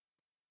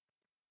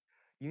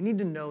 You need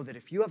to know that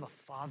if you have a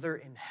Father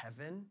in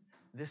heaven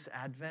this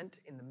Advent,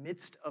 in the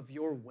midst of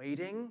your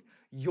waiting,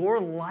 your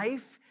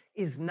life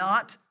is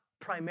not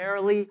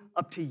primarily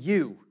up to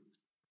you.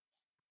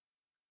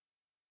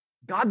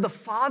 God the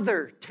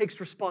Father takes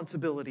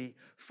responsibility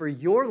for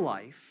your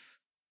life.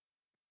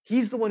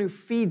 He's the one who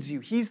feeds you.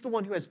 He's the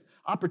one who has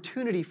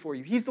opportunity for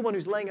you. He's the one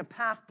who's laying a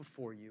path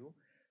before you.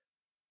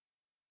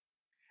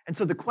 And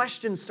so the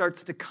question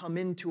starts to come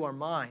into our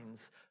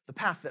minds. The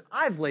path that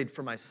I've laid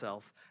for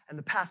myself and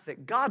the path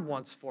that God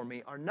wants for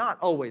me are not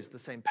always the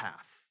same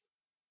path.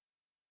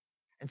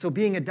 And so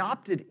being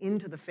adopted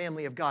into the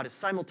family of God is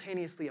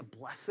simultaneously a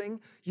blessing.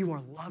 You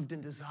are loved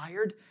and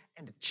desired,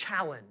 and a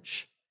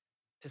challenge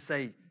to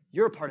say,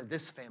 you're a part of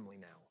this family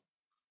now.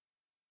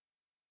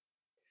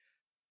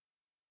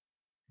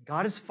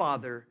 God as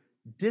Father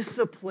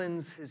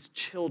disciplines his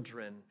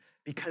children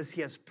because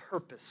he has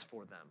purpose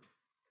for them.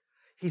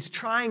 He's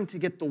trying to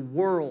get the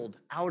world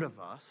out of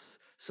us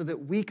so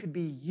that we could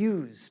be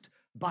used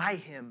by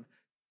him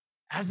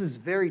as his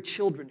very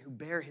children who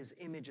bear his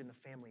image in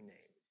the family name.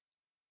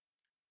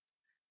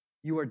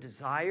 You are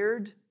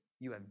desired,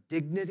 you have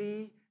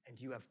dignity,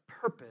 and you have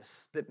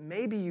purpose that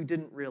maybe you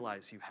didn't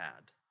realize you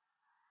had.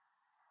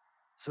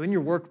 So in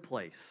your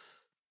workplace,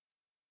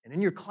 and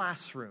in your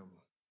classroom,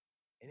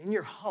 and in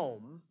your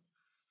home,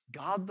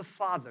 God the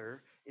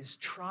Father is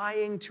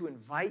trying to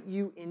invite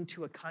you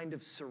into a kind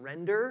of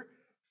surrender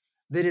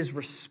that is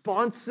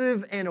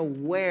responsive and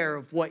aware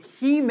of what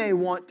he may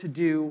want to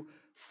do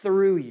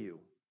through you.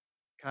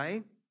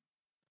 Okay?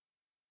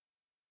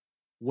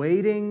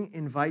 Waiting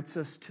invites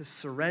us to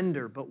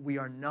surrender, but we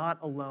are not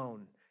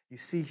alone. You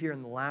see here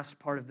in the last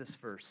part of this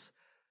verse,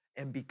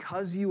 and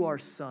because you are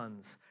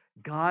sons,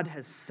 God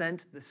has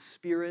sent the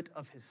Spirit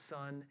of his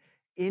Son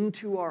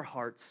into our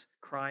hearts,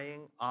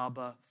 crying,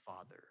 Abba,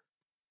 Father.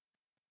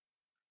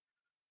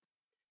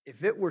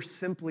 If it were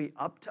simply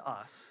up to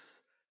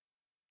us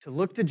to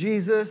look to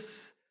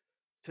Jesus,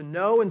 to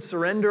know and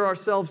surrender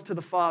ourselves to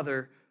the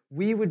Father,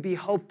 we would be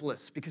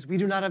hopeless because we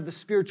do not have the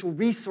spiritual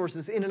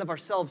resources in and of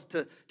ourselves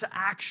to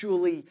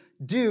actually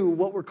do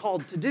what we're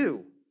called to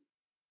do.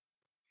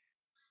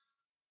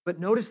 But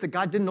notice that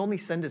God didn't only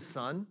send his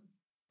Son,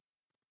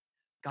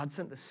 God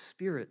sent the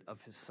Spirit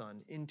of his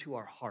Son into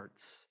our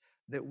hearts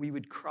that we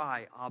would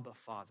cry, Abba,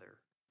 Father.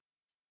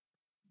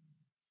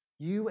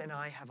 You and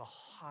I have a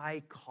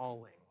high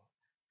calling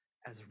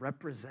as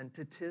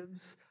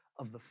representatives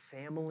of the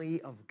family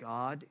of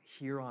God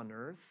here on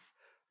earth,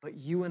 but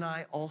you and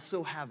I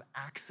also have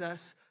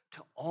access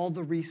to all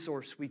the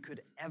resource we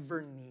could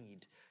ever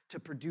need to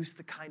produce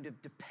the kind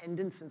of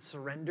dependence and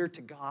surrender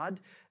to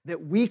God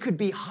that we could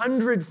be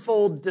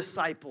hundredfold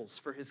disciples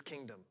for his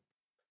kingdom.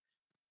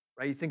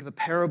 Right? You think of the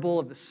parable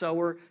of the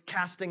sower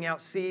casting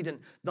out seed, and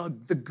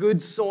the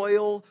good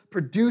soil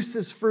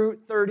produces fruit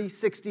 30,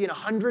 60, and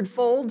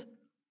 100-fold.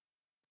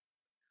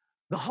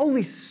 The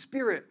Holy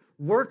Spirit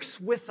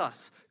works with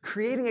us,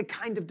 creating a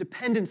kind of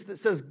dependence that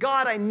says,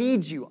 God, I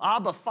need you,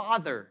 Abba,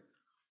 Father.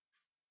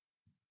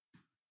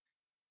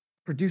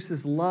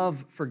 Produces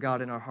love for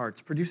God in our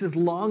hearts, produces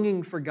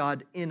longing for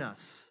God in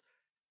us,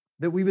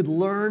 that we would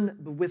learn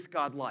the with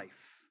God life.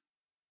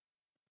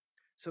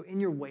 So in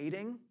your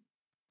waiting,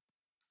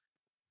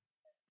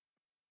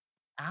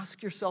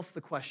 ask yourself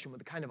the question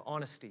with a kind of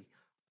honesty,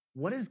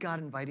 what is God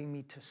inviting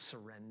me to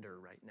surrender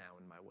right now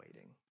in my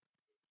waiting?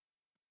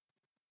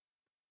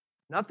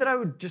 Not that I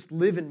would just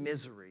live in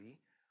misery,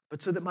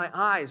 but so that my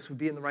eyes would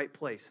be in the right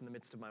place in the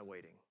midst of my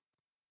waiting.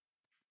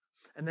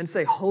 And then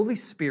say, Holy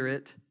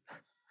Spirit,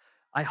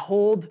 I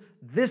hold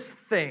this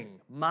thing,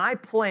 my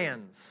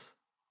plans,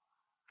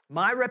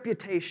 my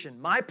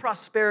reputation, my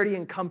prosperity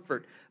and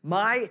comfort,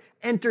 my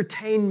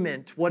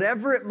entertainment,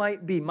 whatever it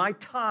might be, my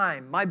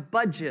time, my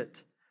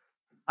budget.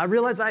 I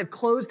realize I have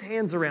closed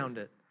hands around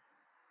it.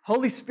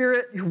 Holy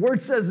Spirit, your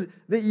word says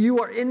that you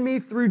are in me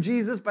through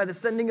Jesus by the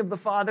sending of the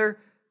Father.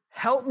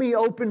 Help me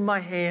open my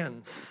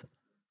hands.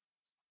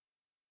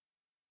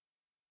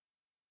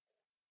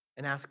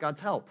 And ask God's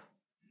help.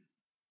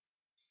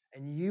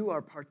 And you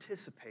are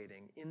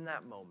participating in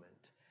that moment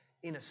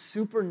in a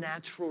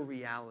supernatural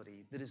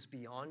reality that is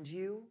beyond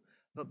you,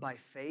 but by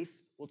faith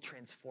will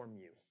transform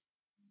you.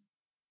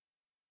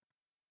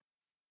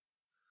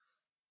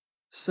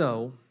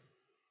 So,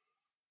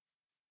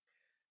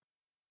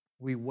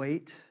 we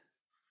wait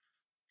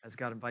as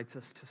God invites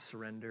us to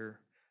surrender,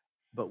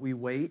 but we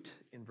wait,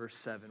 in verse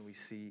 7, we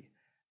see,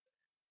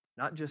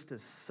 not just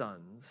as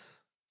sons,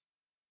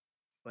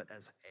 but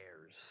as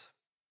heirs.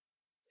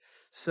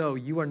 So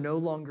you are no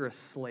longer a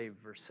slave,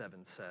 verse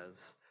 7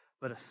 says,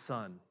 but a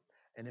son.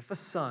 And if a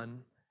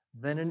son,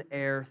 then an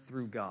heir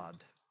through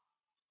God.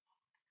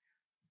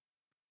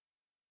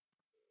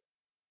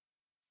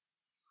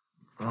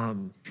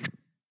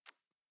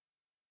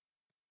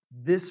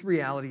 This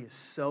reality is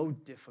so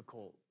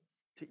difficult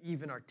to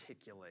even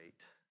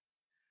articulate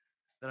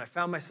that I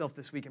found myself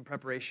this week in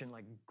preparation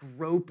like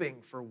groping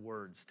for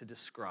words to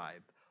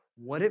describe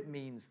what it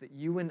means that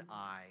you and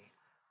I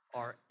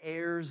are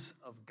heirs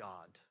of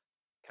God,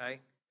 okay?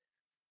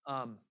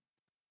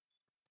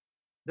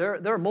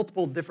 There are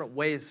multiple different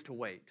ways to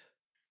wait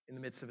in the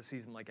midst of a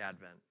season like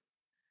Advent,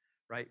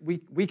 right?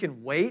 We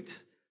can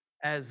wait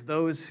as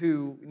those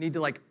who need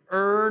to like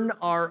earn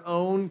our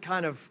own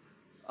kind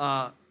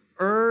of,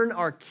 earn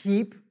our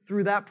keep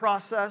through that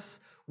process.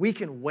 We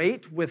can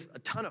wait with a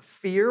ton of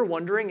fear,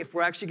 wondering if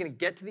we're actually going to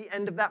get to the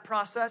end of that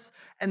process.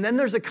 And then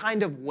there's a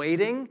kind of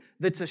waiting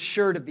that's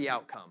assured of the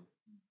outcome.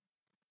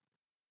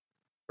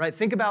 Right?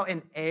 Think about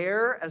an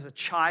heir as a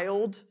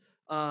child.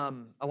 I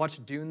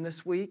watched Dune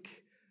this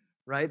week,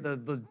 right?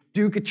 The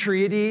Duke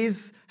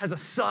Atreides has a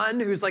son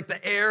who's like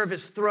the heir of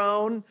his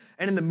throne.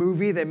 And in the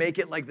movie, they make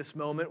it like this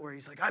moment where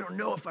he's like, I don't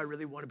know if I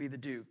really want to be the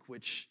Duke,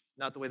 which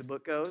not the way the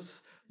book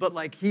goes, but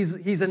like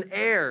he's an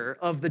heir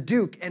of the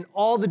Duke and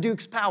all the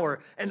Duke's power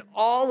and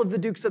all of the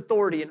Duke's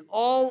authority and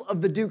all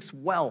of the Duke's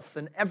wealth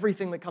and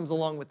everything that comes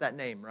along with that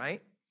name,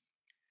 right?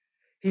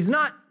 He's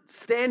not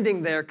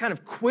standing there kind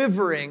of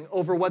quivering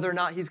over whether or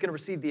not he's going to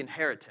receive the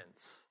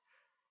inheritance.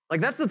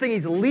 Like that's the thing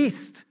he's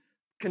least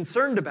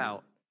concerned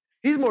about.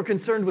 He's more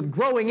concerned with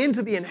growing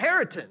into the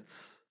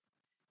inheritance.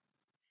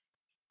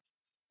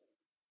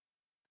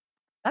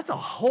 That's a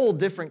whole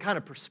different kind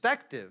of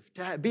perspective,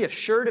 to be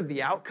assured of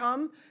the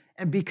outcome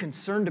and be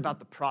concerned about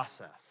the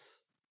process.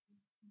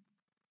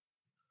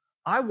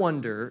 I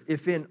wonder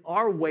if in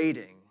our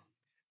waiting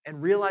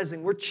and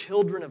realizing we're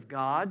children of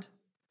God,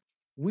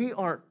 we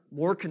aren't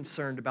more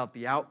concerned about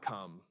the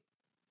outcome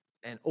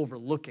and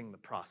overlooking the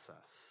process.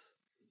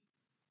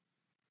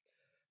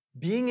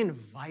 Being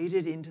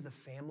invited into the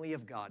family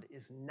of God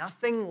is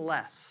nothing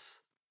less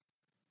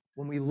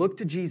when we look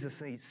to Jesus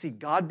and see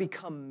God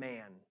become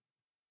man,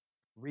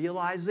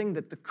 realizing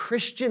that the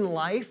Christian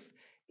life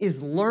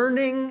is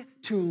learning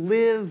to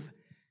live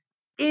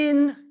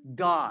in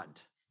God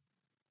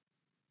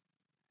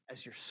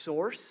as your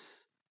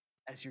source,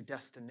 as your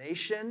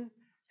destination,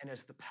 and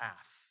as the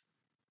path.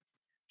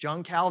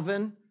 John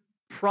Calvin,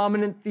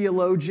 prominent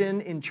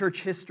theologian in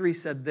church history,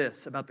 said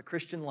this about the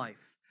Christian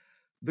life.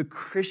 The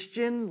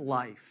Christian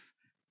life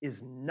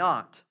is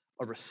not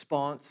a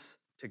response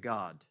to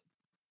God,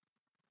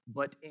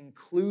 but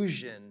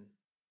inclusion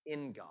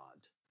in God.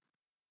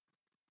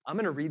 I'm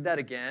going to read that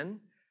again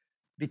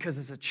because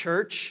as a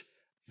church,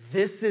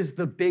 this is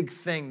the big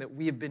thing that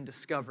we have been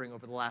discovering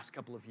over the last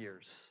couple of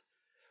years.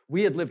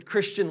 We had lived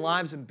Christian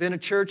lives and been a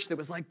church that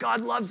was like,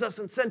 God loves us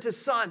and sent his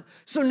son.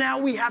 So now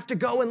we have to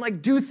go and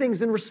like do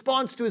things in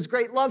response to his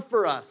great love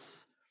for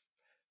us.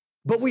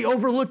 But we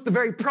overlook the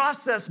very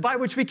process by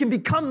which we can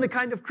become the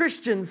kind of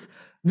Christians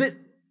that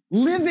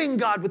live in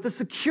God with the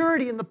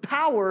security and the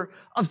power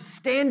of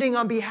standing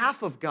on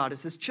behalf of God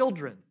as his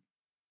children.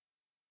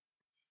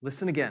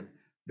 Listen again.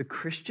 The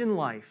Christian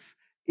life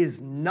is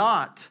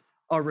not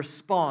a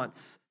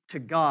response to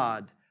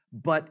God,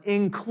 but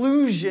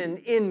inclusion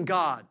in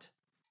God.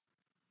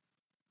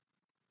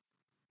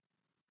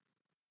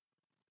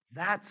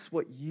 That's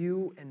what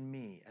you and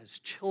me, as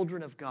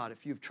children of God,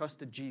 if you've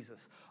trusted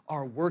Jesus,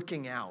 are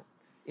working out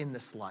in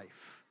this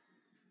life.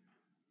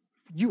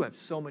 You have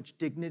so much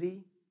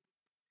dignity.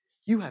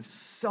 You have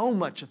so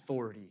much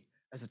authority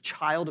as a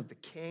child of the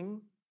King.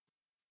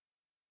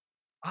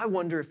 I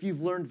wonder if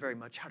you've learned very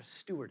much how to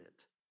steward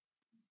it,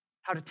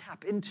 how to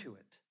tap into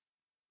it,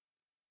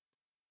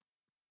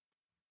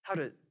 how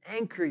to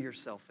anchor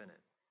yourself in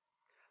it.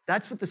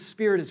 That's what the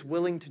Spirit is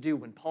willing to do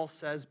when Paul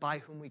says, by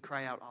whom we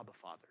cry out, Abba,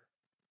 Father.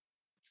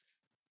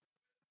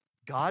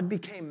 God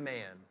became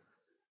man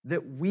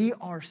that we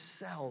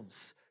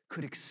ourselves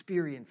could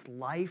experience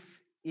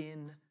life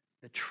in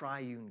the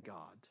triune God.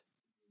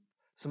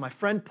 So my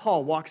friend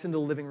Paul walks into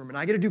the living room and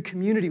I get to do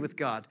community with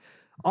God.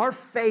 Our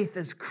faith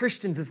as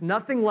Christians is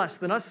nothing less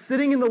than us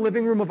sitting in the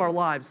living room of our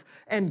lives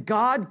and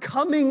God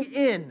coming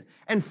in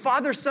and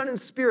Father, Son, and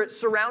Spirit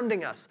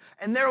surrounding us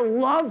and their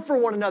love for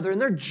one another and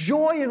their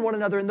joy in one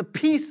another and the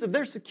peace of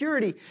their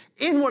security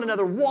in one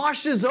another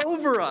washes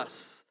over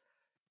us.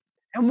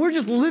 And we're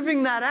just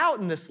living that out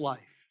in this life.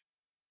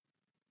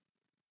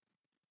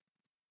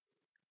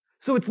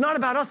 So it's not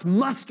about us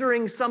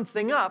mustering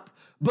something up,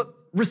 but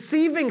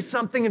receiving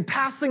something and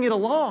passing it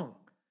along,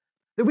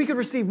 that we could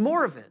receive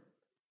more of it.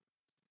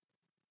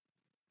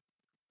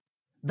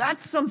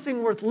 That's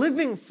something worth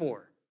living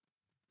for.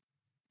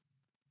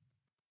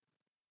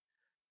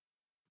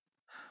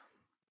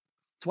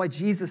 That's why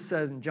Jesus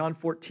said in John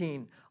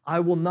 14,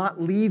 I will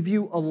not leave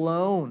you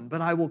alone,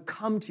 but I will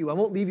come to you. I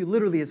won't leave you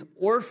literally as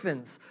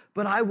orphans,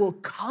 but I will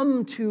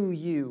come to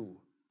you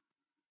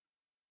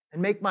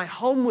and make my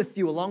home with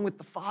you along with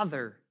the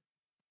Father.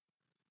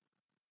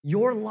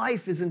 Your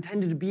life is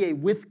intended to be a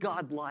with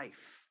God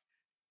life,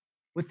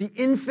 with the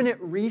infinite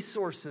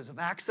resources of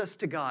access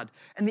to God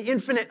and the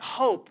infinite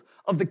hope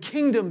of the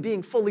kingdom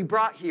being fully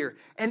brought here.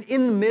 And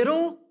in the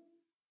middle,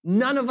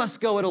 none of us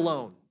go it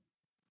alone.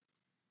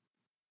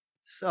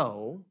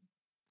 So,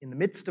 in the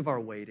midst of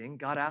our waiting,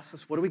 God asks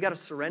us, what do we got to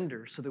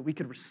surrender so that we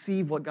could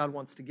receive what God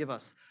wants to give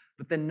us?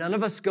 But then none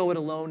of us go it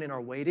alone in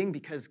our waiting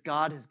because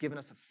God has given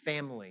us a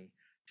family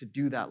to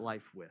do that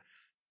life with.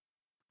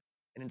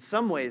 And in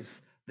some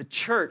ways, the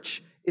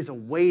church is a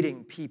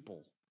waiting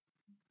people.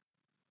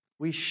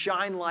 We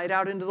shine light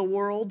out into the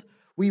world.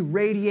 We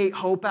radiate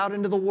hope out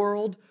into the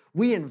world.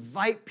 We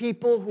invite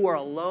people who are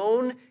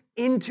alone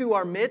into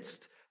our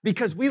midst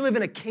because we live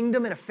in a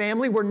kingdom and a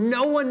family where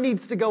no one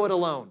needs to go it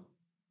alone.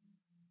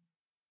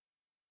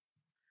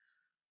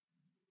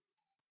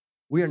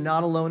 We are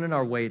not alone in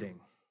our waiting.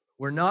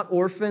 We're not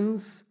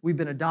orphans. We've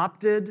been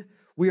adopted.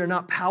 We are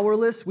not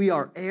powerless. We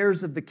are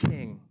heirs of the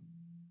King.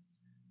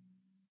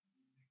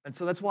 And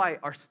so that's why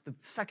the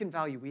second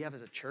value we have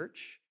as a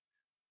church,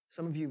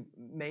 some of you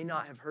may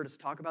not have heard us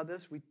talk about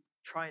this. We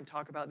try and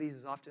talk about these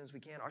as often as we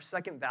can. Our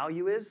second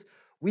value is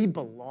we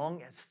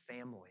belong as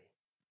family.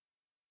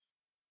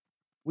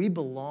 We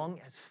belong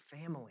as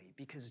family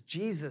because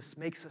Jesus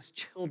makes us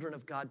children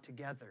of God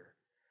together.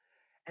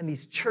 And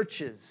these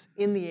churches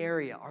in the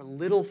area are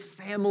little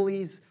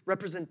families,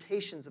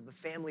 representations of the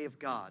family of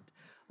God,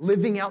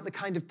 living out the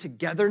kind of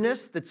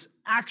togetherness that's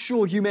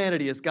actual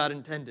humanity as God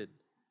intended.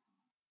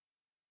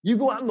 You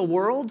go out in the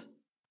world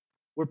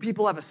where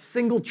people have a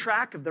single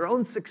track of their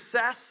own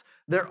success,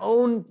 their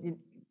own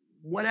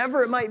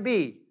whatever it might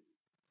be.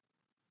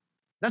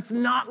 That's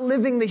not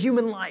living the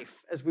human life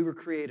as we were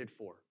created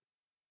for.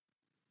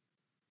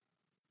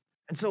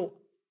 And so,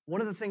 one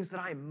of the things that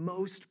I am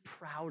most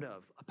proud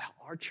of about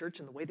our church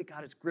and the way that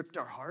God has gripped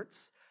our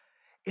hearts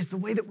is the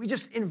way that we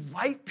just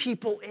invite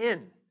people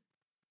in.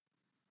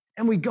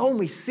 And we go and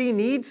we see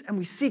needs and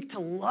we seek to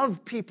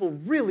love people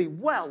really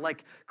well.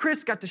 Like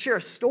Chris got to share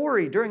a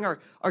story during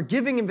our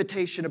giving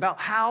invitation about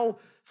how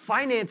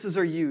finances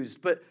are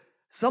used, but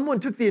someone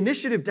took the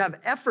initiative to have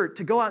effort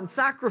to go out and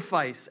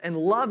sacrifice and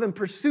love and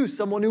pursue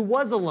someone who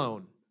was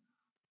alone.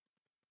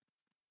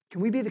 Can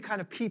we be the kind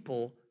of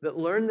people that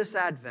learn this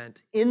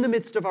Advent in the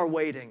midst of our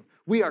waiting?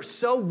 We are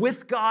so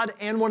with God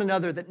and one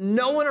another that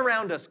no one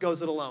around us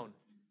goes it alone.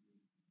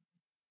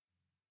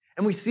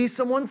 And we see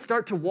someone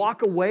start to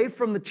walk away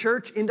from the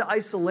church into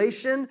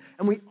isolation,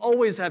 and we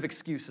always have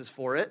excuses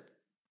for it.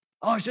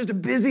 Oh, it's just a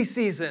busy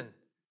season.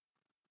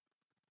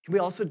 Can we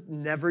also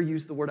never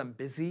use the word I'm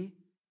busy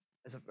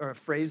or a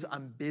phrase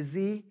I'm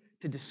busy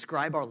to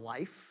describe our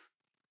life?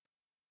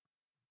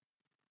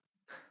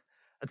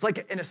 It's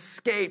like an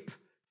escape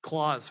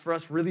clause for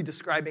us really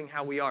describing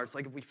how we are. It's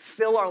like if we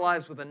fill our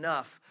lives with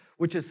enough,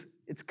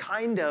 it's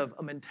kind of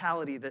a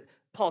mentality that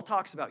Paul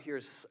talks about here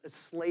as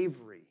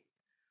slavery.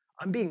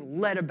 I'm being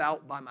led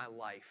about by my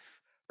life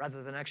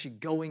rather than actually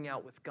going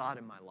out with God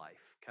in my life,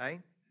 okay?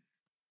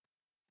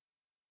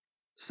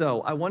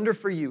 So I wonder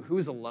for you,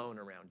 who's alone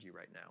around you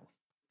right now?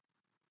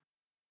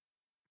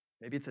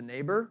 Maybe it's a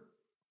neighbor.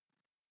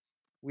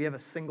 We have a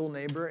single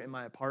neighbor in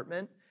my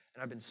apartment,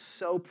 and I've been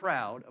so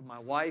proud of my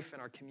wife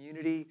and our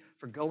community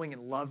for going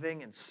and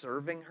loving and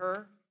serving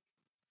her.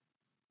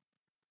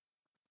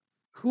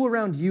 Who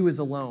around you is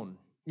alone,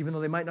 even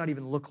though they might not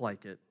even look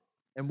like it?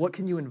 And what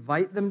can you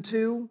invite them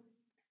to?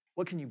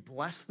 What can you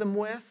bless them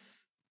with?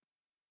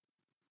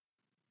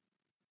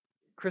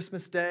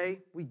 Christmas Day,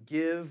 we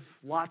give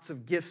lots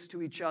of gifts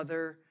to each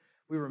other.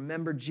 We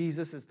remember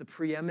Jesus as the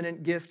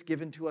preeminent gift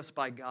given to us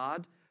by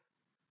God.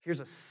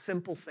 Here's a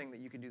simple thing that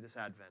you can do this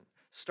Advent.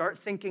 Start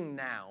thinking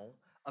now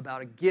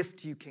about a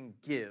gift you can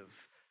give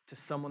to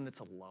someone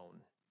that's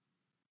alone.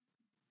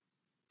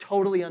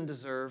 Totally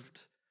undeserved.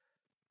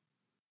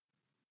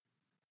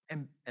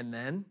 And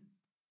then,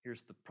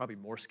 here's the probably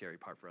more scary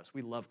part for us.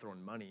 We love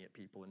throwing money at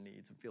people in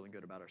needs and feeling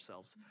good about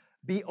ourselves.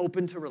 Be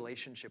open to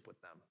relationship with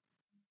them.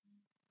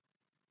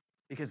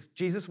 Because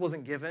Jesus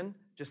wasn't given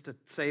just to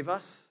save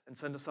us and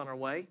send us on our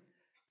way.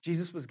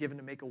 Jesus was given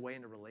to make a way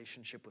into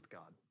relationship with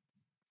God.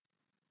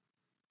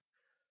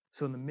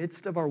 So in the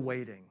midst of our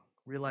waiting,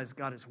 realize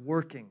God is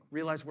working.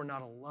 Realize we're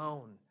not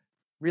alone.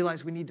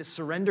 Realize we need to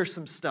surrender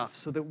some stuff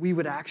so that we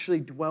would actually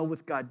dwell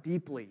with God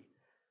deeply.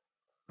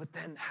 But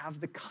then have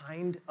the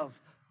kind of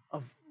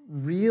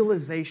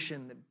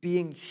realization that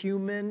being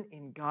human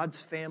in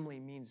God's family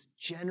means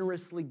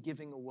generously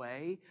giving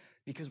away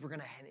because we're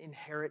going to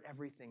inherit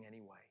everything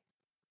anyway.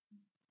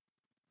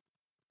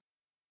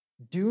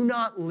 Do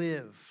not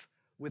live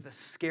with a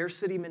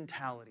scarcity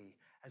mentality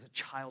as a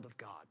child of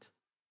God.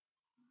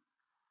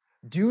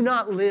 Do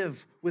not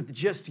live with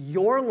just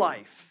your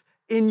life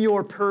in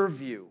your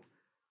purview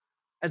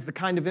as the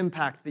kind of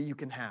impact that you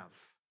can have.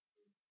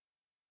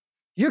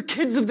 You're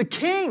kids of the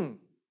King.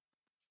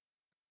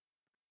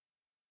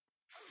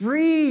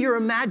 Free your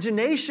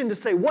imagination to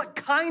say, what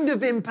kind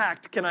of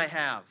impact can I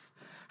have?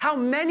 How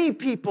many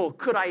people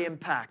could I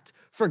impact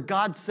for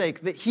God's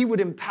sake that He would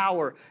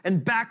empower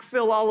and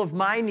backfill all of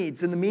my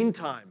needs in the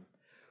meantime?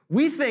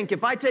 We think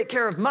if I take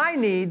care of my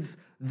needs,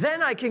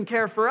 then I can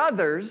care for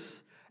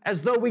others,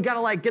 as though we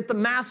gotta get the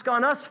mask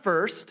on us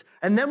first,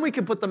 and then we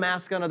can put the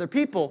mask on other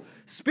people.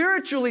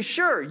 Spiritually,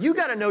 sure, you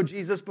gotta know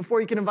Jesus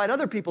before you can invite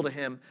other people to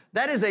Him.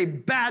 That is a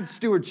bad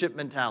stewardship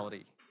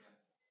mentality.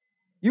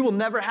 You will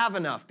never have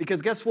enough,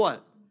 because guess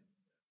what?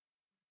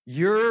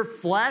 Your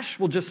flesh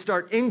will just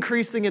start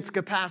increasing its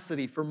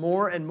capacity for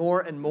more and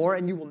more and more,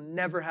 and you will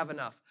never have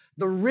enough.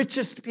 The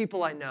richest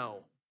people I know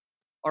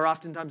are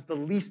oftentimes the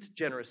least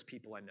generous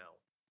people I know.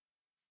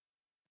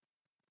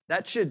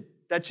 That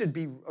should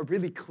be a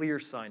really clear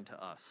sign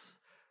to us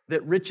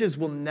that riches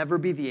will never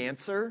be the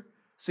answer,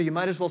 so you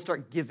might as well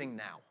start giving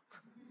now.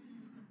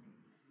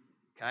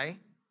 Okay?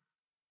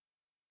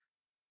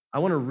 I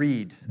want to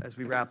read, as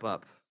we wrap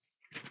up,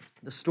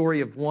 the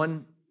story of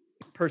one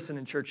person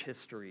in church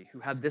history who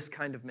had this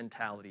kind of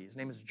mentality. His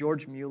name is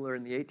George Mueller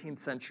in the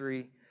 18th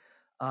century.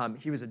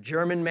 He was a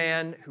German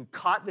man who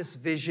caught this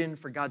vision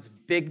for God's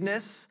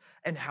bigness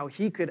and how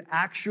he could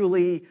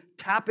actually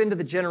tap into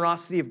the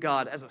generosity of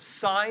God as a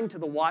sign to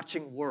the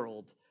watching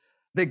world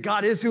that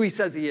God is who He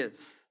says He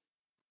is.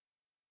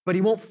 But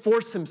He won't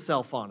force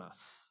Himself on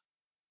us.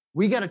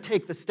 We got to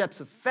take the steps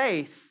of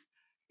faith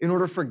in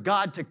order for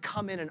God to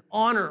come in and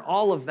honor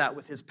all of that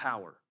with His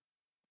power.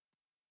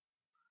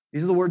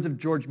 These are the words of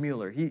George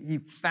Mueller. He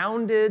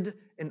founded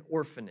an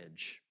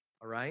orphanage,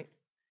 all right,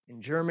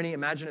 in Germany.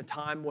 Imagine a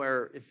time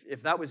where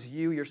if that was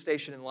you, your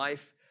station in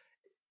life,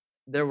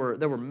 there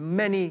were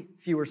many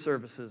fewer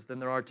services than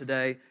there are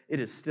today.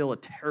 It is still a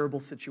terrible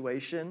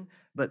situation,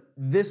 but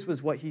this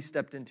was what he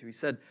stepped into. He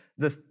said,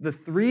 the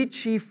three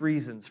chief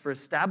reasons for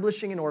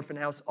establishing an orphan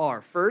house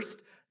are,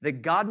 first,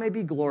 that God may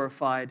be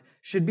glorified,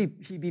 should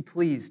He be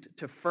pleased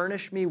to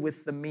furnish me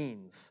with the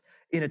means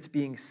in its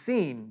being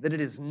seen that it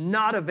is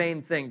not a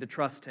vain thing to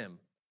trust Him.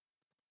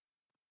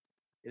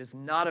 It is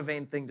not a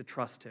vain thing to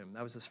trust Him.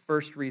 That was his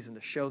first reason,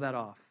 to show that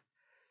off.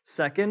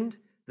 Second,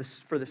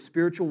 for the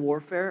spiritual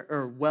warfare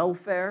or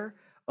welfare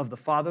of the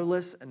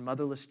fatherless and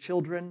motherless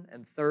children.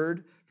 And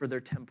third, for their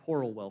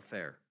temporal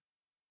welfare.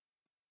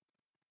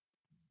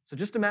 So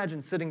just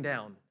imagine sitting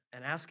down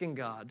and asking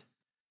God,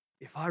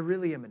 if I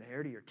really am an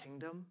heir to your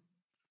kingdom,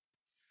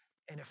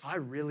 and if I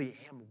really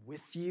am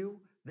with you,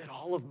 that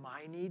all of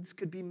my needs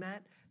could be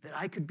met, that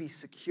I could be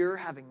secure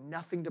having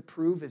nothing to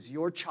prove as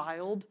your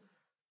child,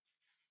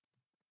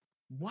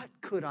 what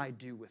could I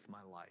do with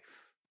my life?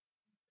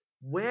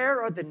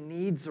 Where are the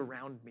needs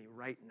around me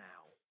right now?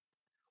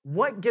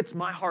 What gets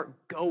my heart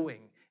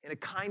going in a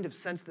kind of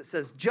sense that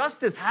says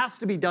justice has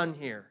to be done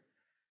here?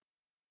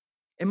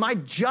 And my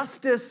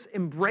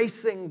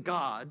justice-embracing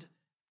God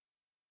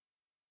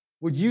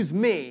would use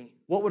me,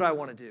 what would I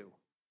want to do?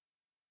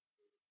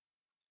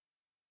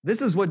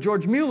 This is what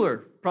George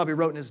Mueller probably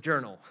wrote in his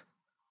journal.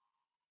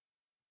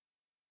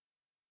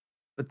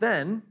 But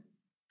then,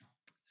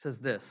 it says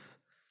this,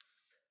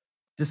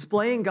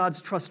 displaying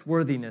God's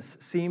trustworthiness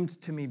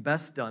seemed to me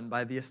best done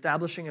by the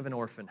establishing of an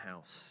orphan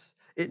house.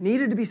 It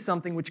needed to be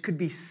something which could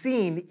be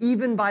seen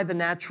even by the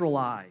natural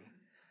eye.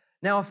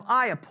 Now, if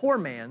I, a poor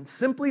man,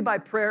 simply by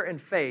prayer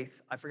and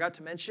faith, I forgot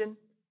to mention,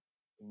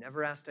 he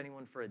never asked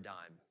anyone for a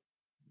dime.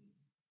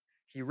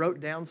 He wrote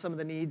down some of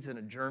the needs in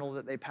a journal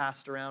that they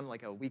passed around,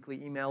 like a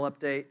weekly email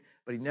update,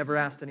 but he never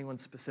asked anyone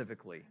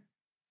specifically.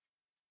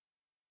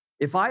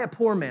 If I, a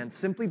poor man,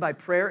 simply by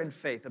prayer and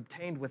faith,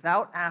 obtained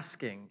without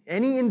asking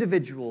any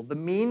individual the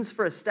means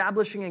for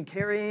establishing and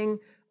carrying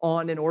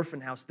on an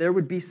orphan house, there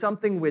would be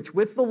something which,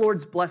 with the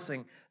Lord's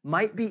blessing,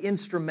 might be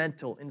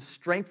instrumental in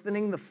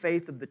strengthening the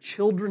faith of the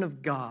children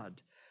of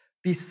God,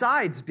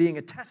 besides being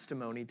a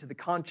testimony to the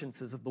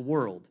consciences of the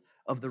world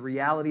of the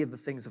reality of the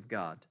things of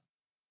God.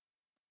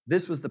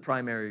 This was the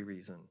primary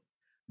reason.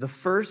 The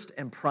first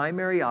and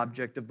primary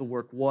object of the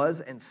work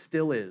was, and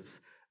still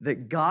is,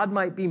 that God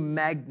might be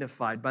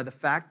magnified by the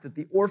fact that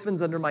the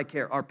orphans under my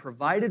care are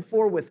provided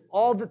for with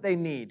all that they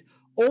need,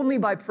 only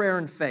by prayer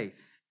and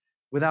faith,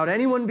 without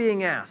anyone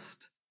being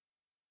asked,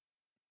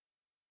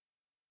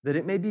 that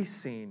it may be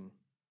seen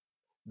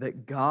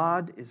that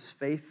God is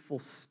faithful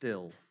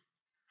still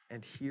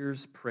and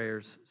hears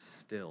prayers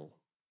still.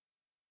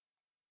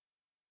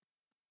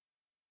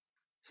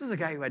 This is a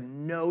guy who had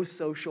no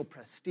social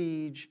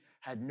prestige,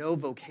 had no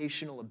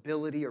vocational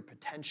ability or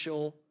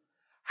potential.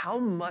 How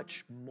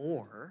much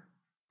more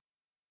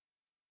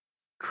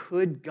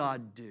could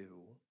God do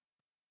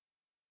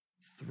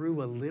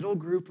through a little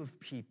group of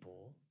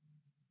people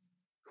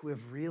who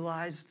have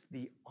realized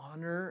the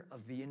honor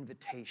of the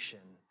invitation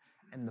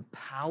and the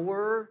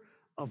power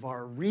of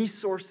our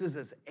resources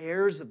as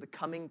heirs of the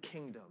coming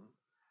kingdom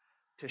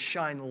to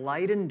shine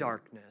light in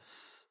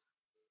darkness,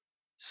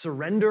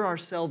 surrender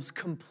ourselves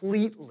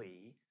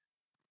completely,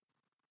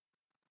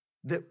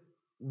 that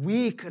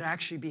we could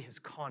actually be his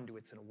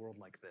conduits in a world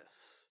like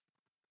this.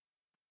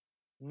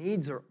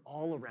 Needs are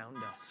all around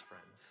us,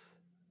 friends.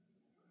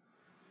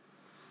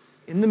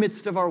 In the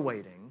midst of our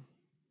waiting,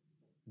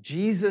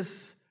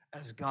 Jesus,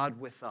 as God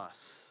with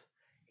us,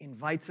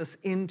 invites us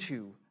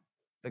into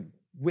the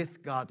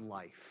with God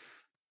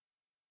life.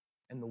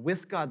 And the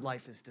with God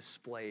life is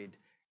displayed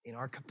in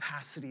our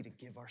capacity to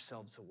give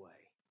ourselves away.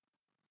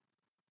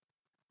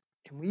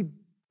 Can we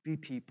be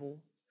people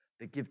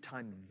that give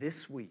time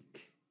this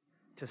week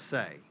to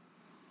say,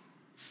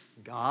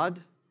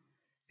 God,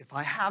 if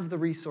I have the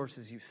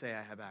resources you say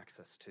I have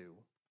access to,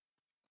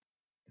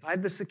 if I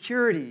have the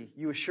security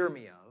you assure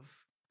me of,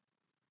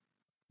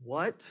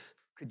 what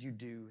could you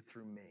do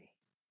through me?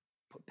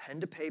 Put pen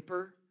to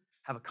paper,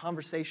 have a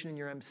conversation in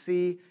your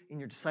MC, in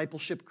your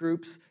discipleship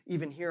groups,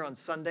 even here on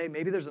Sunday.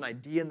 Maybe there's an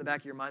idea in the back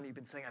of your mind that you've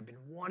been saying, I've been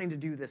wanting to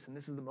do this, and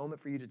this is the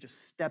moment for you to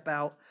just step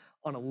out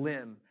on a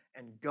limb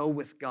and go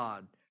with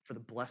God for the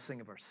blessing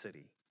of our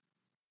city.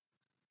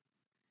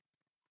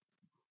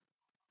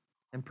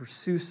 And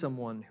pursue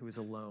someone who is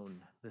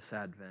alone this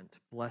Advent.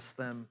 Bless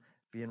them,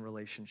 be in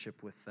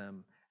relationship with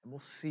them, and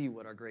we'll see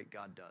what our great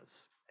God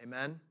does.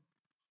 Amen?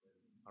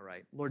 All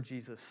right. Lord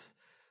Jesus,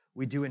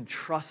 we do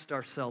entrust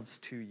ourselves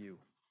to you.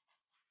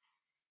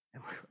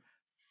 And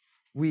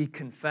we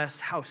confess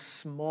how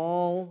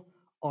small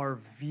our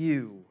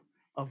view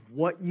of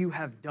what you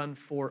have done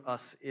for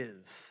us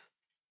is.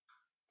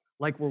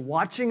 Like we're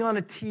watching on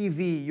a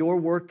TV your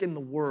work in the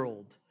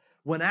world,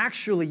 when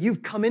actually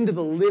you've come into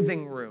the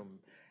living room.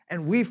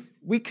 And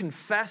we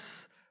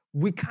confess,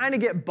 we kind of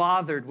get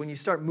bothered when you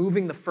start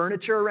moving the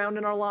furniture around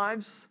in our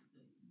lives.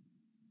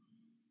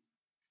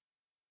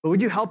 But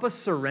would you help us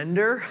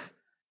surrender,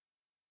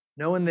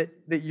 knowing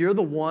that you're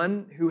the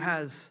one who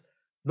has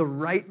the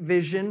right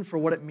vision for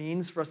what it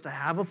means for us to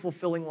have a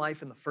fulfilling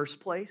life in the first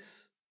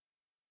place?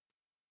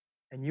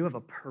 And you have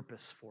a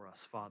purpose for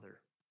us, Father.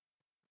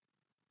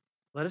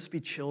 Let us be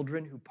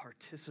children who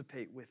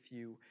participate with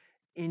you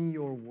in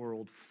your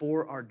world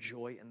for our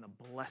joy and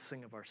the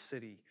blessing of our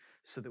city,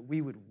 so that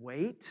we would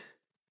wait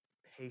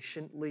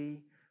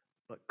patiently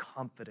but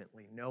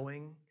confidently,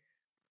 knowing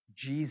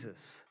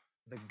Jesus,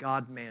 the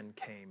God-man,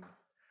 came,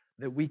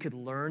 that we could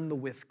learn the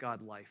with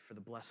God life for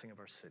the blessing of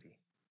our city.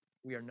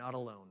 We are not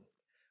alone.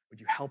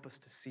 Would you help us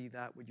to see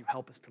that? Would you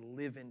help us to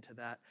live into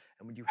that?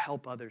 And would you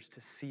help others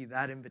to see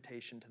that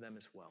invitation to them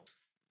as well?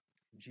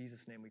 In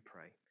Jesus' name we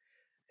pray.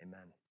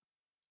 Amen.